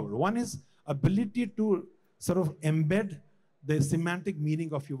 two powers. One is ability to sort of embed the semantic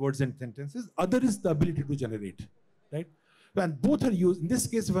meaning of your words and sentences. Other is the ability to generate, right? And both are used. In this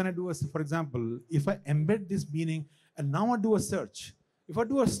case, when I do for example, if I embed this meaning and now I do a search. If I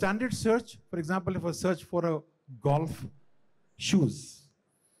do a standard search, for example, if I search for a golf shoes,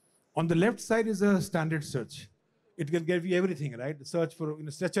 on the left side is a standard search. It can give you everything, right? Search for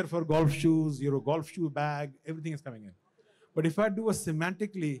stretcher for golf shoes, your golf shoe bag, everything is coming in. But if I do a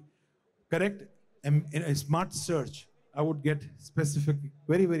semantically correct in a smart search, I would get specific,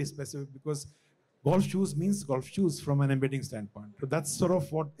 very, very specific, because golf shoes means golf shoes from an embedding standpoint. So that's sort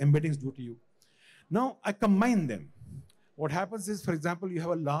of what embeddings do to you. Now I combine them. What happens is, for example, you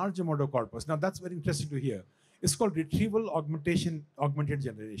have a large amount of corpus. Now that's very interesting to hear. It's called retrieval augmented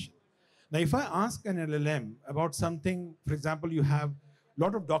generation. Now, if I ask an LLM about something, for example, you have a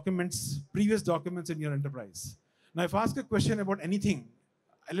lot of documents, previous documents in your enterprise. Now, if I ask a question about anything,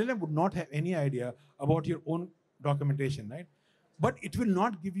 LLM would not have any idea about your own documentation, right? But it will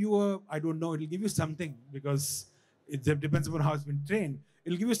not give you a, I don't know, it will give you something because it depends upon how it's been trained.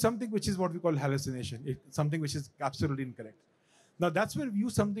 It'll give you something which is what we call hallucination, something which is absolutely incorrect. Now that's where we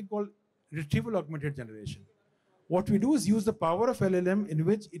use something called retrieval augmented generation. What we do is use the power of LLM in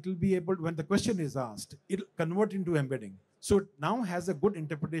which it will be able, when the question is asked, it'll convert into embedding. So it now has a good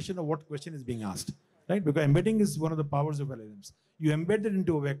interpretation of what question is being asked, right? Because embedding is one of the powers of LLMs. You embed it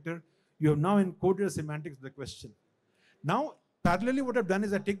into a vector, you have now encoded the semantics of the question. Now, parallelly, what I've done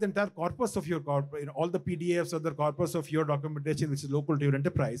is I take the entire corpus of your all the PDFs or the corpus of your documentation, which is local to your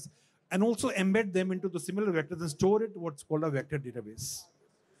enterprise, and also embed them into the similar vectors and store it to what's called a vector database.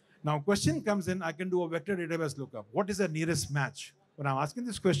 Now, question comes in, I can do a vector database lookup. What is the nearest match? When I'm asking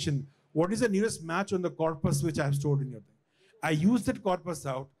this question, what is the nearest match on the corpus which I have stored in your thing? I use that corpus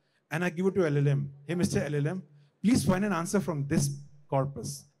out and I give it to LLM. Hey, Mr. LLM, please find an answer from this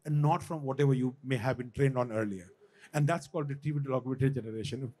corpus and not from whatever you may have been trained on earlier. And that's called retrieval augmented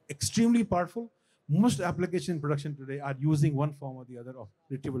generation. Extremely powerful. Most applications in production today are using one form or the other of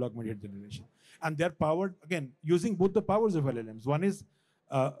retrieval augmented generation. And they're powered, again, using both the powers of LLMs. One is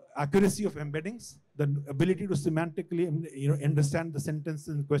accuracy of embeddings, the ability to semantically understand the sentences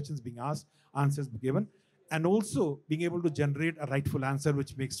and questions being asked, answers given, and also being able to generate a rightful answer,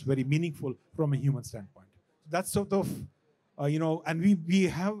 which makes very meaningful from a human standpoint. That's sort of, and we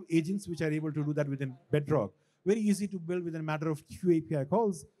have agents which are able to do that within Bedrock. Very easy to build within a matter of few API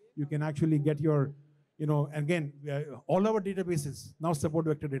calls. You can actually get your, again, all our databases now support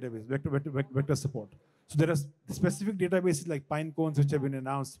vector database, vector support. So there are specific databases like Pinecones which have been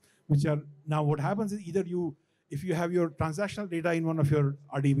announced, which are, now what happens is either if you have your transactional data in one of your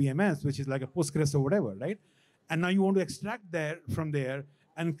RDBMS, which is like a Postgres or whatever, right? And now you want to extract from there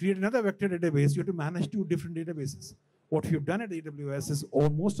and create another vector database, you have to manage 2 different databases. What we've done at AWS is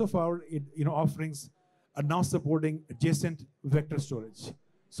most of our offerings are now supporting adjacent vector storage.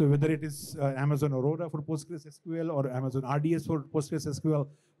 So whether it is Amazon Aurora for PostgreSQL or Amazon RDS for PostgreSQL,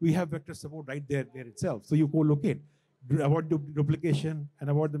 we have vector support right there itself. So you co-locate, avoid duplication, and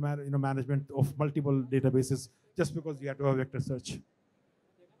avoid the management of multiple databases just because you have to have vector search.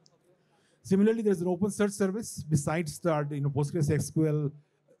 Similarly, there's an open search service besides the PostgreSQL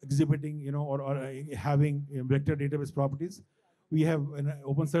exhibiting or having vector database properties. We have an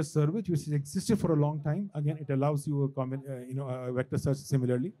open search service which has existed for a long time. Again, it allows you a common, a vector search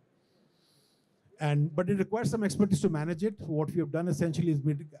similarly. But it requires some expertise to manage it. What we have done essentially is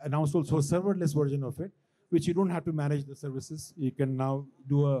we announced also a serverless version of it, which you don't have to manage the services. You can now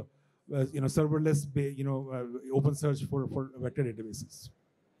do a serverless open search for vector databases.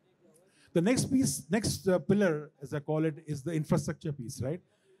 The next piece, pillar, as I call it, is the infrastructure piece, right?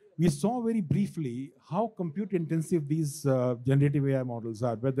 We saw very briefly how compute intensive these generative AI models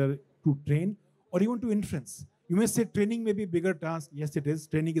are, whether to train or even to inference. You may say training may be a bigger task. Yes, it is.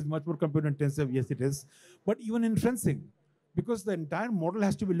 Training is much more compute intensive. Yes, it is. But even inferencing, because the entire model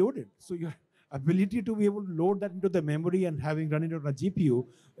has to be loaded. So your ability to be able to load that into the memory and having run it on a GPU,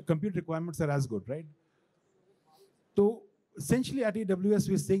 compute requirements are as good, right? So essentially at AWS,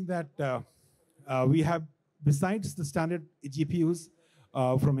 we're saying that we have, besides the standard GPUs,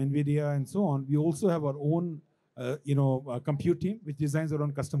 from NVIDIA and so on, we also have our own, compute team which designs our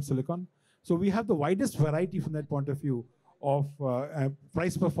own custom silicon. So we have the widest variety from that point of view of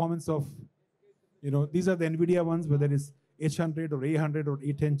price performance of, these are the NVIDIA ones, whether it's H100 or A100 or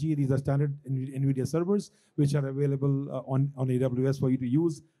A10G. These are standard NVIDIA servers which are available on AWS for you to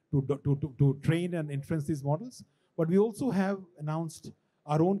use to train and inference these models. But we also have announced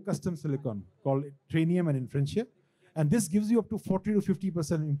our own custom silicon called Trainium and Inferentia. And this gives you up to 40 to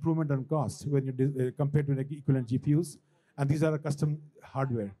 50% improvement on cost when you compare to equivalent GPUs. And these are a custom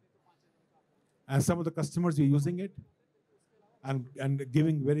hardware. And some of the customers are using it and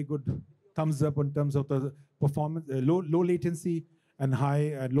giving very good thumbs up in terms of the performance, low latency and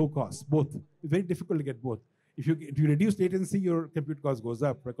high and low cost, both. It's very difficult to get both. If you reduce latency, your compute cost goes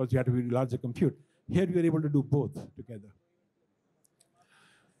up because you have to be larger compute. Here we are able to do both together.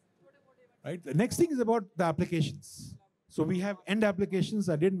 Right? The next thing is about the applications. So we have end applications.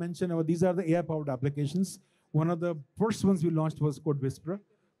 I did mention these are the AI-powered applications. One of the first ones we launched was Code Whisperer.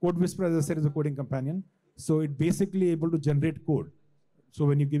 Code Whisperer, as I said, is a coding companion. So it's basically able to generate code. So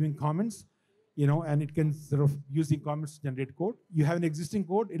when you're giving comments, and it can sort of use the comments to generate code. You have an existing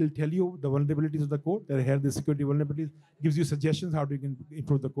code, it'll tell you the vulnerabilities of the code. Here the security vulnerabilities, gives you suggestions how you can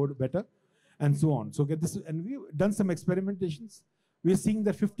improve the code better, and so on. So get this, and we've done some experimentations. We're seeing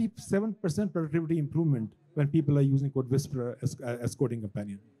that 57% productivity improvement when people are using Code Whisperer as coding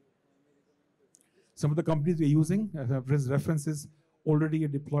companion. Some of the companies we're using, as references, already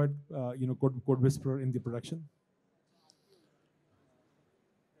deployed Code Whisperer in the production.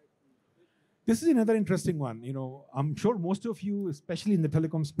 This is another interesting one. I'm sure most of you, especially in the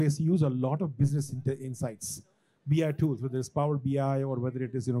telecom space, use a lot of business insights, BI tools, whether it's Power BI or whether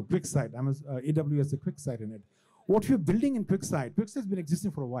it is QuickSight. AWS has a QuickSight in it. What you're building in QuickSight has been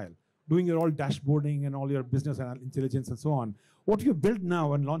existing for a while, doing your all dashboarding and all your business intelligence and so on. What you build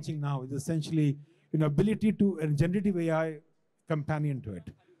now and launching now is essentially ability to a generative AI companion to it.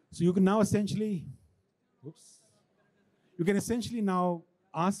 So you can now essentially, now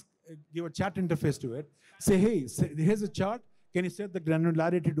ask, give a chat interface to it, say, hey, here's a chart. Can you set the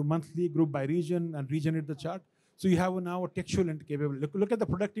granularity to monthly, group by region, and regenerate the chart? So you have now a textual capability. Look at the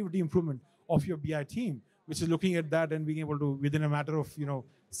productivity improvement of your BI team, which is looking at that and being able to, within a matter of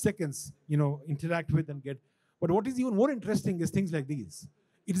seconds, interact with and get. But what is even more interesting is things like these.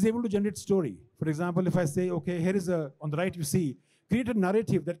 It is able to generate story. For example, if I say, okay, here is on the right you see, create a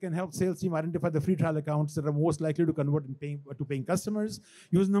narrative that can help sales team identify the free trial accounts that are most likely to convert to paying customers,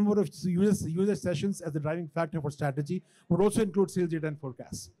 use number of user sessions as the driving factor for strategy, but also include sales data and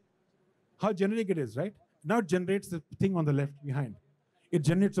forecasts. How generic it is, right? Now it generates the thing on the left behind. It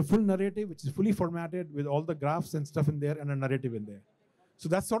generates a full narrative, which is fully formatted with all the graphs and stuff in there and a narrative in there. So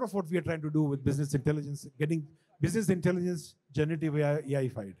that's sort of what we are trying to do with business intelligence, getting business intelligence generative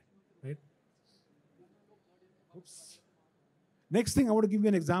AI-fied, right? Oops. Next thing I want to give you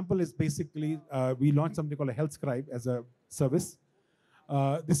an example is basically we launched something called a Health Scribe as a service.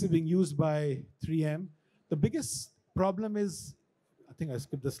 This is being used by 3M. The biggest problem is, I think I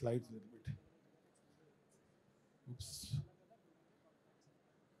skipped the slides a little bit. Oops.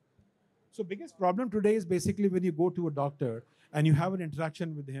 So biggest problem today is basically when you go to a doctor and you have an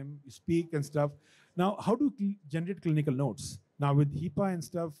interaction with him, you speak and stuff. Now, how do you generate clinical notes? Now with HIPAA and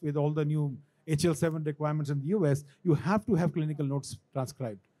stuff, with all the new HL7 requirements in the US, you have to have clinical notes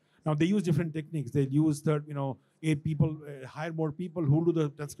transcribed. Now they use different techniques. They use hire more people who do the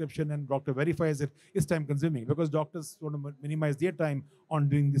transcription, and doctor verifies it. It's time consuming because doctors want to minimize their time on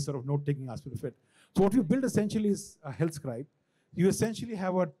doing this sort of note-taking aspect of it. So what you build essentially is a health scribe. You essentially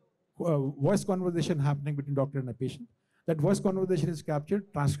have a voice conversation happening between doctor and a patient. That voice conversation is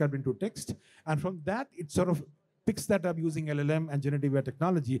captured, transcribed into text, and from that, it sort of picks that up using LLM and generative AI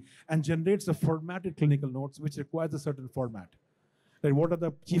technology and generates a formatted clinical notes, which requires a certain format. Like what are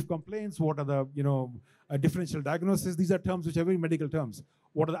the chief complaints? What are the differential diagnosis? These are terms which are very medical terms.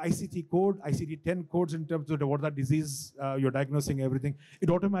 What are the ICT code, ICD-10 codes in terms of what are the disease you're diagnosing, everything.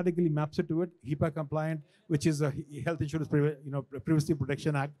 It automatically maps it to it. HIPAA compliant, which is a Health Insurance Privacy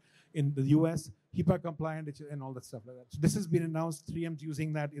Protection Act in the US, HIPAA compliant, and all that stuff like that. So this has been announced. 3M's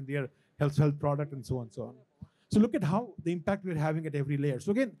using that in their health product and so on and so on. So look at how the impact we're having at every layer.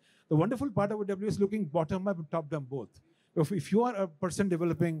 So again, the wonderful part of AWS is looking bottom up and top down both. If you are a person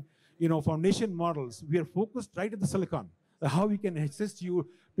developing, foundation models, we are focused right at the silicon. How we can assist you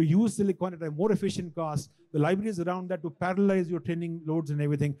to use silicon at a more efficient cost, the libraries around that to parallelize your training loads and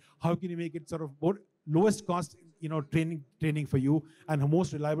everything. How can you make it sort of more lowest cost, training for you and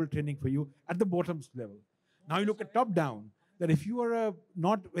most reliable training for you at the bottom level. Now you look at top down, that if you are a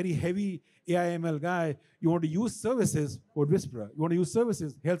not very heavy AI ML guy, you want to use services, Code Whisperer. You want to use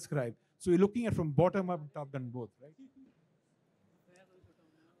services, Health Scribe. So you're looking at from bottom up and top down both, right?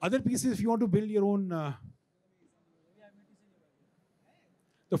 Other pieces, if you want to build your own,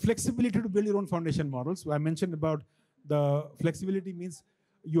 the flexibility to build your own foundation models. So I mentioned about the flexibility means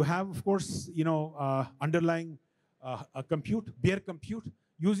you have, of course, underlying a bare compute.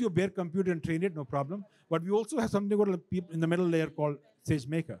 Use your bare compute and train it, no problem. But we also have something in the middle layer called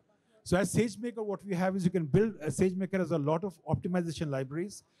SageMaker. So as SageMaker, what we have is you can build a SageMaker as a lot of optimization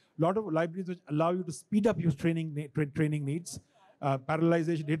libraries, a lot of libraries which allow you to speed up your training needs,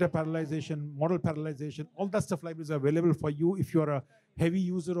 parallelization, data parallelization, model parallelization, all that stuff libraries are available for you. If you're a heavy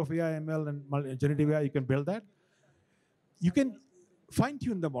user of AI, ML, and generative AI, you can build that. You can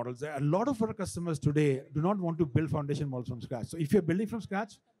fine-tune the models. A lot of our customers today do not want to build foundation models from scratch. So if you're building from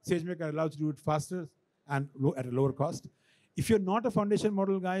scratch, SageMaker allows you to do it faster and at a lower cost. If you're not a foundation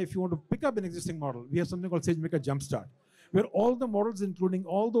model guy, if you want to pick up an existing model, we have something called SageMaker Jumpstart, where all the models, including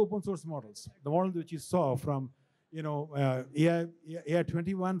all the open source models, the models which you saw from AI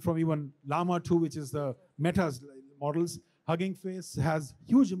 21, from even Llama 2, which is the Meta's models, Hugging Face has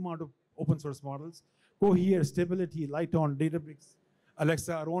huge amount of open source models. Cohere, Stability, Lighton, Databricks,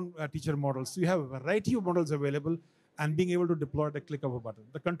 Alexa, our own teacher models. So you have a variety of models available and being able to deploy at a click of a button.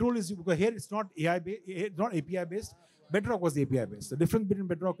 The control is, because here it's not AI based, it's not API based. Bedrock was API based. The difference between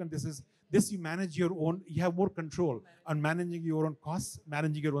Bedrock and this is, this you manage your own, you have more control on managing your own costs,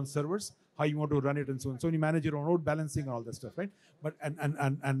 managing your own servers, how you want to run it and so on. So you manage your own load balancing and all that stuff, right? But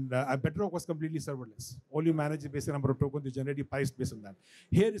Bedrock was completely serverless. All you manage is based on number of tokens you generate, you price based on that.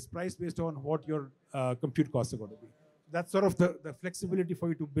 Here is price based on what your compute costs are going to be. That's sort of the flexibility for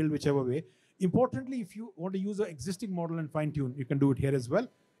you to build whichever way. Importantly, if you want to use an existing model and fine tune, you can do it here as well.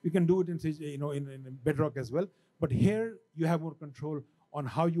 You can do it in Bedrock as well. But here you have more control on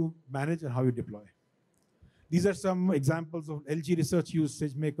how you manage and how you deploy. These are some examples of LG Research used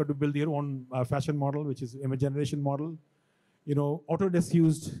SageMaker to build their own fashion model, which is image generation model. Autodesk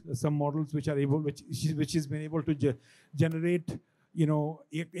used some models which has been able to generate,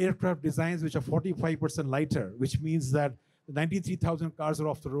 aircraft designs which are 45% lighter, which means that 93,000 cars are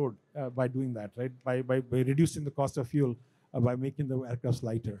off the road by doing that, right? By reducing the cost of fuel by making the aircrafts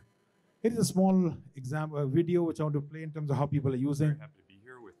lighter. Here is a small example, video which I want to play in terms of how people are using. Very happy to be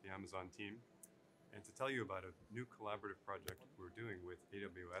here with the Amazon team and to tell you about a new collaborative project we're doing with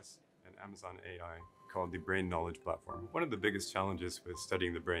AWS and Amazon AI called the Brain Knowledge Platform. One of the biggest challenges with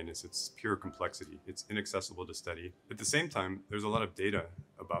studying the brain is its pure complexity. It's inaccessible to study. At the same time, there's a lot of data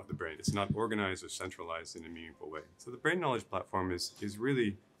about the brain. It's not organized or centralized in a meaningful way. So the Brain Knowledge Platform is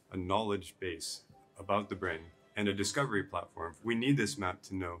really a knowledge base about the brain and a discovery platform. We need this map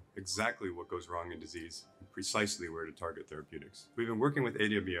to know exactly what goes wrong in disease and precisely where to target therapeutics. We've been working with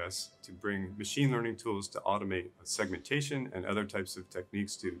AWS to bring machine learning tools to automate segmentation and other types of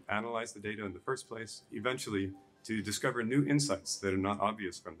techniques to analyze the data in the first place, eventually to discover new insights that are not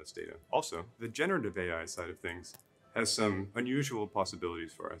obvious from this data. Also, the generative AI side of things has some unusual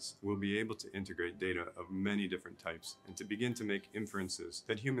possibilities for us. We'll be able to integrate data of many different types and to begin to make inferences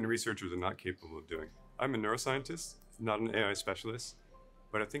that human researchers are not capable of doing. I'm a neuroscientist, not an AI specialist,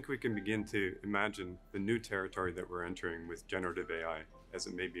 but I think we can begin to imagine the new territory that we're entering with generative AI as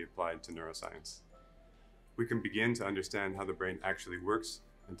it may be applied to neuroscience. We can begin to understand how the brain actually works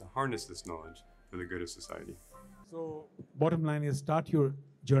and to harness this knowledge for the good of society. So bottom line is, start your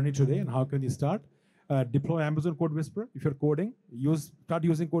journey today. And how can you start? Deploy Amazon Code Whisperer. If you're coding, start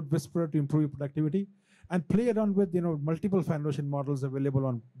using Code Whisperer to improve your productivity, and play around with multiple foundation models available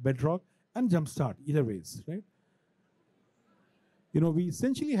on Bedrock and Jumpstart, either ways, right? We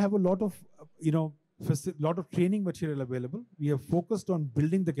essentially have a lot of training material available. We have focused on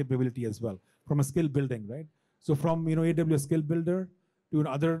building the capability as well from a skill building, right? So from AWS Skill Builder to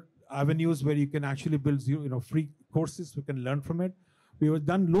other avenues where you can actually build free courses, you can learn from it. We have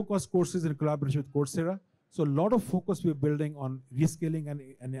done low-cost courses in collaboration with Coursera. So a lot of focus we're building on reskilling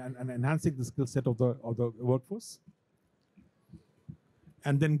and enhancing the skill set of the workforce.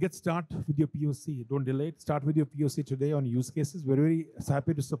 And then get started with your POC. Don't delay it. Start with your POC today on use cases. We're very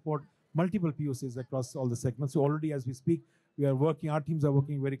happy to support multiple POCs across all the segments. So already as we speak, our teams are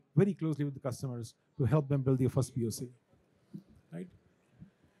working very, very closely with the customers to help them build their first POC, right?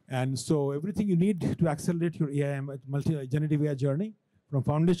 And so everything you need to accelerate your generative AI journey, from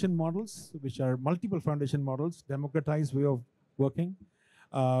foundation models, which are multiple foundation models, democratized way of working,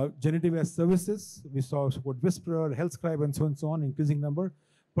 generative AI services, we saw support Whisperer, Health Scribe, and so on, increasing number.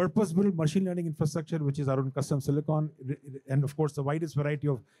 Purpose-built machine learning infrastructure, which is our own custom silicon, and of course the widest variety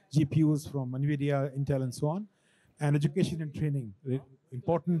of GPUs from NVIDIA, Intel, and so on. And education and training,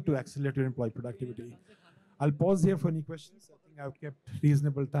 important to accelerate your employee productivity. I'll pause here for any questions. I think I've kept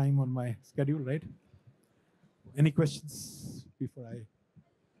reasonable time on my schedule, right? Any questions before I?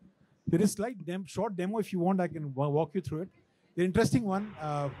 There is a short demo if you want. I can walk you through it. The interesting one,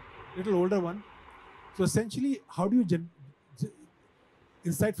 little older one. So essentially, how do you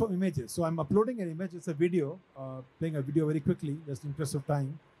insight from images? So I'm uploading an image. It's a video, playing a video very quickly, just in interest of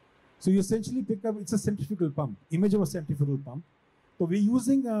time. So you essentially pick up, it's a centrifugal pump. Image of a centrifugal pump. So we're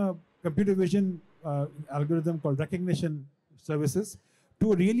using a computer vision algorithm called recognition services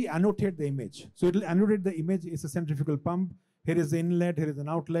to really annotate the image. So it'll annotate the image. It's a centrifugal pump. Here is the inlet, here is an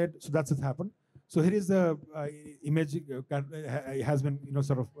outlet. So that's what's happened. So here is the image has been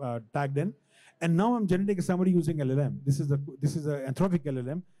tagged in, and now I'm generating a summary using LLM. This is an Anthropic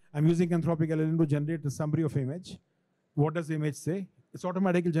LLM. I'm using Anthropic LLM to generate a summary of image. What does the image say? It's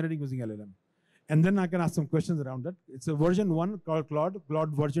automatically generating using LLM, and then I can ask some questions around that. It's a version 1 called Claude.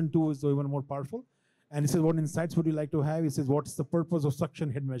 Claude version 2 is even more powerful, and it says what insights would you like to have? It says what's the purpose of suction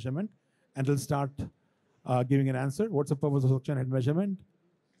head measurement, and it'll start giving an answer. What's the purpose of suction head measurement?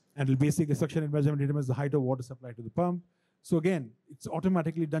 And it'll basically suction head measurement determines the height of water supply to the pump. So again, it's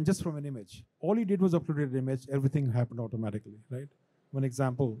automatically done just from an image. All you did was upload an image, everything happened automatically, right? One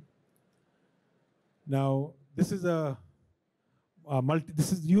example. Now, this is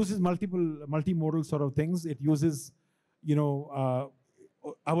uses multimodal sort of things. It uses,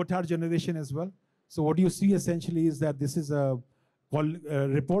 avatar generation as well. So what you see essentially is that this is a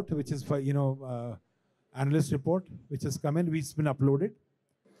report, which is for, analyst report, which has come in, it's been uploaded.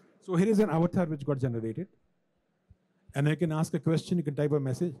 So here is an avatar which got generated. And I can ask a question, you can type a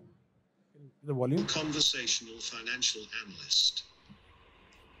message in the volume. Conversational financial analyst.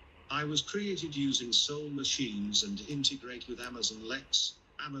 I was created using Soul Machines and integrate with Amazon Lex,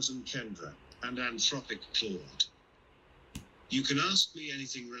 Amazon Kendra, and Anthropic Claude. You can ask me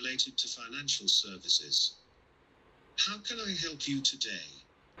anything related to financial services. How can I help you today?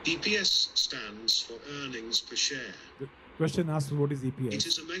 EPS stands for earnings per share. The question asks, what is EPS? It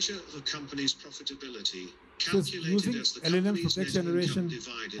is a measure of a company's profitability, so using as the LLM for company's text net generation income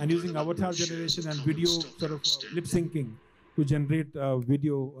divided and by using the number avatar of shares generation of and common video stock sort of outstanding. lip syncing to generate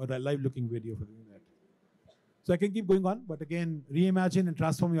video or a live looking video for doing that. So I can keep going on, but again, reimagine and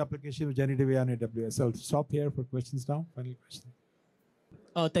transform your application with generative AI on AWS. I'll stop here for questions now. Final question.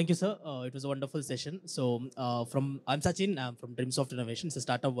 Thank you, sir. It was a wonderful session. So, I'm Sachin. I'm from Dreamsoft Innovation. It's a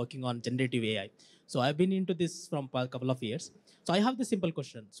startup working on generative AI. So, I've been into this from a couple of years. So, I have this simple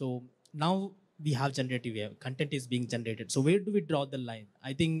question. So, now we have generative AI. Content is being generated. So, where do we draw the line?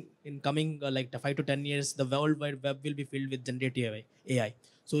 I think in coming 5 to 10 years, the World Wide Web will be filled with generative AI.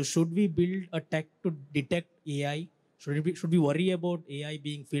 So, should we build a tech to detect AI? Should we worry about AI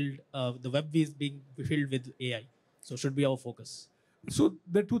being filled? The web is being filled with AI. So, should be our focus. So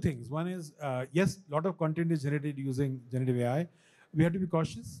there are two things. One is, yes, a lot of content is generated using generative AI. We have to be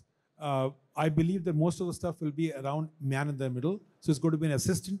cautious. I believe that most of the stuff will be around man in the middle. So it's going to be an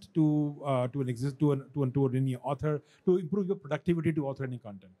assistant to any author to improve your productivity to author any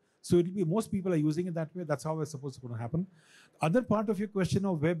content. So it'll be most people are using it that way. That's how I suppose it's going to happen. Other part of your question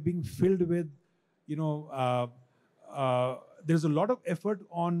of web being filled with, there's a lot of effort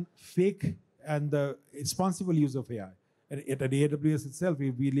on fake and the responsible use of AI. At AWS itself,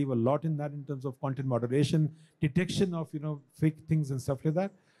 we leave a lot in that in terms of content moderation, detection of fake things and stuff like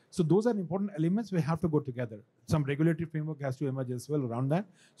that. So those are important elements. We have to go together. Some regulatory framework has to emerge as well around that.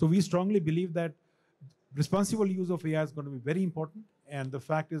 So we strongly believe that responsible use of AI is going to be very important. And the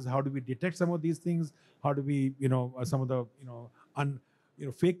fact is, how do we detect some of these things? How do we, some of the,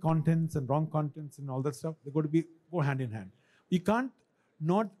 fake contents and wrong contents and all that stuff? They're going to go hand in hand. We can't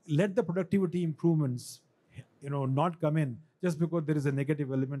not let the productivity improvements not come in just because there is a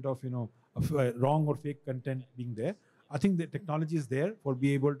negative element of, wrong or fake content being there. I think the technology is there for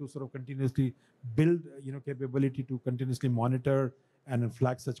be able to sort of continuously build, capability to continuously monitor and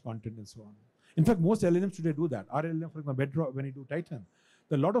flag such content and so on. In fact, most LLMs today do that. Our LLM, for example, Bedrock, when you do Titan,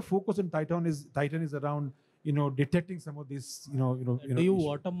 a lot of focus on Titan is around, detecting some of these, Do you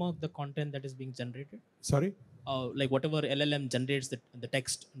watermark the content that is being generated? Sorry? Like whatever LLM generates the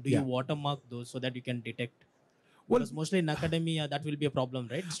text, do you watermark those so that you can detect? Because mostly in academia, that will be a problem,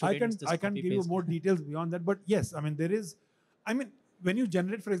 right? I can give you more details beyond that, but yes, when you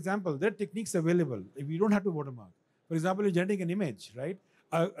generate, for example, there are techniques available. If you don't have to watermark. For example, you're generating an image, right?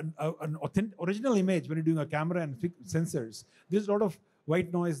 An original image, when you're doing a camera and sensors, there's a lot of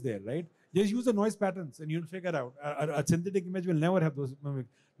white noise there, right? Just use the noise patterns and you'll figure out. A synthetic image will never have those.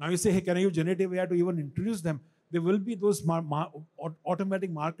 Now you say, hey, can I use generative AI to even introduce them? There will be those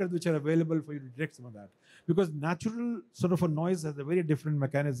automatic markers which are available for you to detect some of that. Because natural sort of a noise has a very different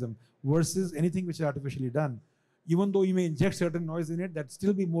mechanism versus anything which is artificially done. Even though you may inject certain noise in it, that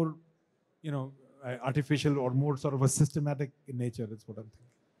still be more, artificial or more sort of a systematic in nature. That's what I'm thinking.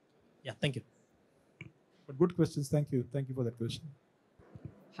 Yeah, thank you. But good questions. Thank you. Thank you for that question.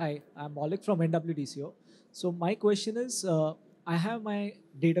 Hi, I'm Maulik from NWDCO. So my question is, I have my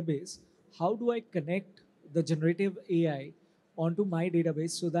database. How do I connect the generative AI onto my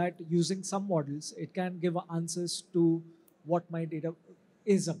database so that using some models, it can give answers to what my data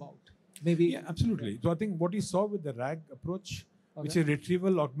is about? Maybe. Yeah, absolutely. So I think what you saw with the RAG approach, which is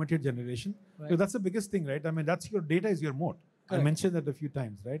retrieval augmented generation, so that's the biggest thing, right? That's your data is your moat. Correct. I mentioned that a few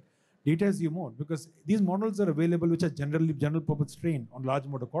times, right? Data is your moat because these models are available, which are general purpose trained on large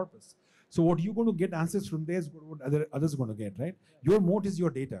motor corpus. So what you're going to get answers from there is what others are going to get, right? Your moat is your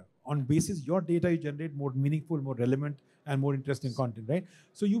data. On basis your data, you generate more meaningful, more relevant, and more interesting content, right?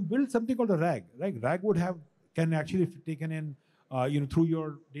 So you build something called a RAG, right? RAG can actually be taken in, through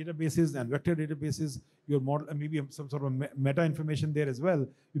your databases and vector databases. your model, and maybe some sort of meta information there as well.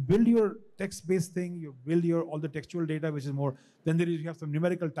 You build your text-based thing, you build your all the textual data, which is more. Then you have some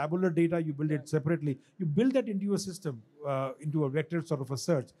numerical tabular data, you build it separately. You build that into your system, into a vector sort of a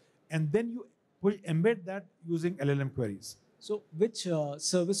search, and then you embed that using LLM queries. So which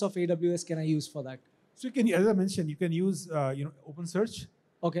service of AWS can I use for that? So you can, as I mentioned, you can use OpenSearch.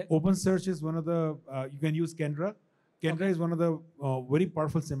 Okay. OpenSearch is one of the, you can use Kendra. Kendra is one of the very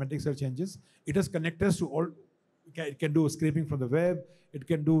powerful semantic search engines. It has connectors to all, it can do scraping from the web. It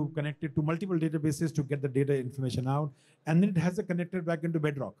can do connected to multiple databases to get the data information out. And then it has a connector back into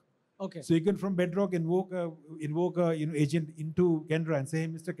Bedrock. Okay. So you can from Bedrock invoke a agent into Kendra and say, hey,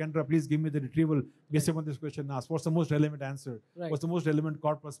 Mr. Kendra, please give me the retrieval based upon this question asked. What's the most relevant answer? Right. What's the most relevant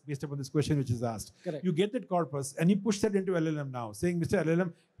corpus based upon this question which is asked? Correct. You get that corpus and you push that into LLM now, saying, Mr.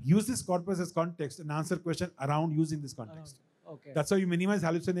 LLM, use this corpus as context and answer question around using this context. Okay. That's how you minimize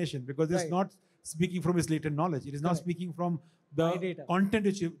hallucination, because it's Right. not speaking from its latent knowledge. It is not Correct. speaking from My the data. content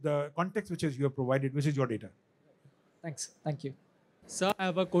the context which is you have provided, which is your data. Thanks. Thank you. Sir, I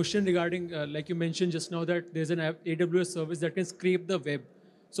have a question regarding, like you mentioned just now, that there's an AWS service that can scrape the web.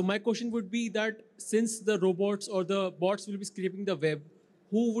 So my question would be that since the robots or the bots will be scraping the web,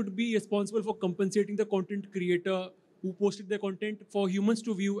 who would be responsible for compensating the content creator who posted the content for humans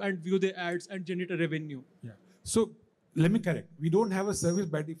to view and view their ads and generate a revenue? Yeah. So let me correct. We don't have a service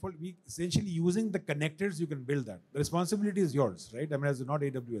by default. We essentially using the connectors, you can build that. The responsibility is yours, right? I mean, as not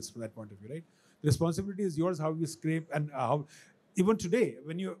AWS from that point of view, right? The responsibility is yours, how you scrape and how. Even today,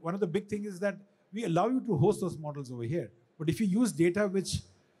 when you, one of the big things is that we allow you to host those models over here. But if you use data which,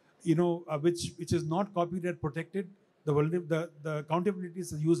 which is not copyright protected, the accountability is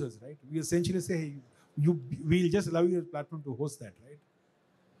the users, right? We essentially say, hey, we'll just allow your platform to host that, right?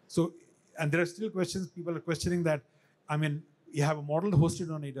 So, and there are still questions. People are questioning that. I mean, you have a model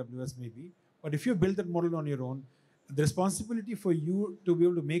hosted on AWS maybe, but if you build that model on your own, the responsibility for you to be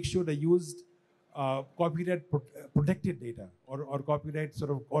able to make sure they used copyright protected data or copyright sort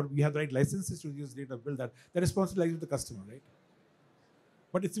of, or we have the right licenses to use data, build that. The responsibility lies with the customer, right?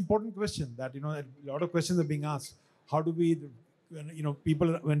 But it's an important question that, a lot of questions are being asked. How do we,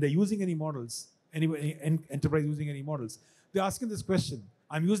 people, when they're using any models, any enterprise using any models, they're asking this question.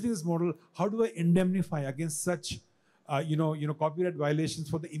 I'm using this model. How do I indemnify against such, copyright violations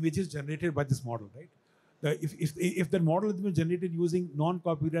for the images generated by this model, right? If the model has been generated using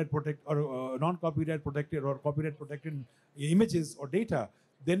non-copyright protected or copyright protected images or data,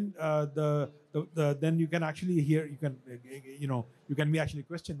 then then you can actually you can be actually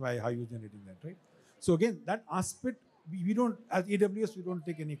questioned by how you're generating that, right? So again, that aspect we don't, as AWS, we don't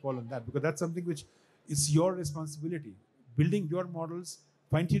take any call on that, because that's something which is your responsibility. Building your models,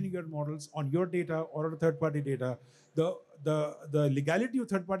 fine-tuning your models on your data or on third-party data. The legality of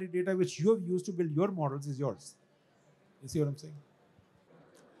third-party data which you have used to build your models is yours. You see what I'm saying?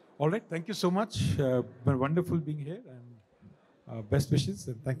 All right, thank you so much. Been wonderful being here, and best wishes,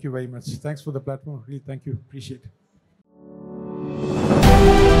 and thank you very much. Thanks for the platform. Really, thank you. Appreciate it.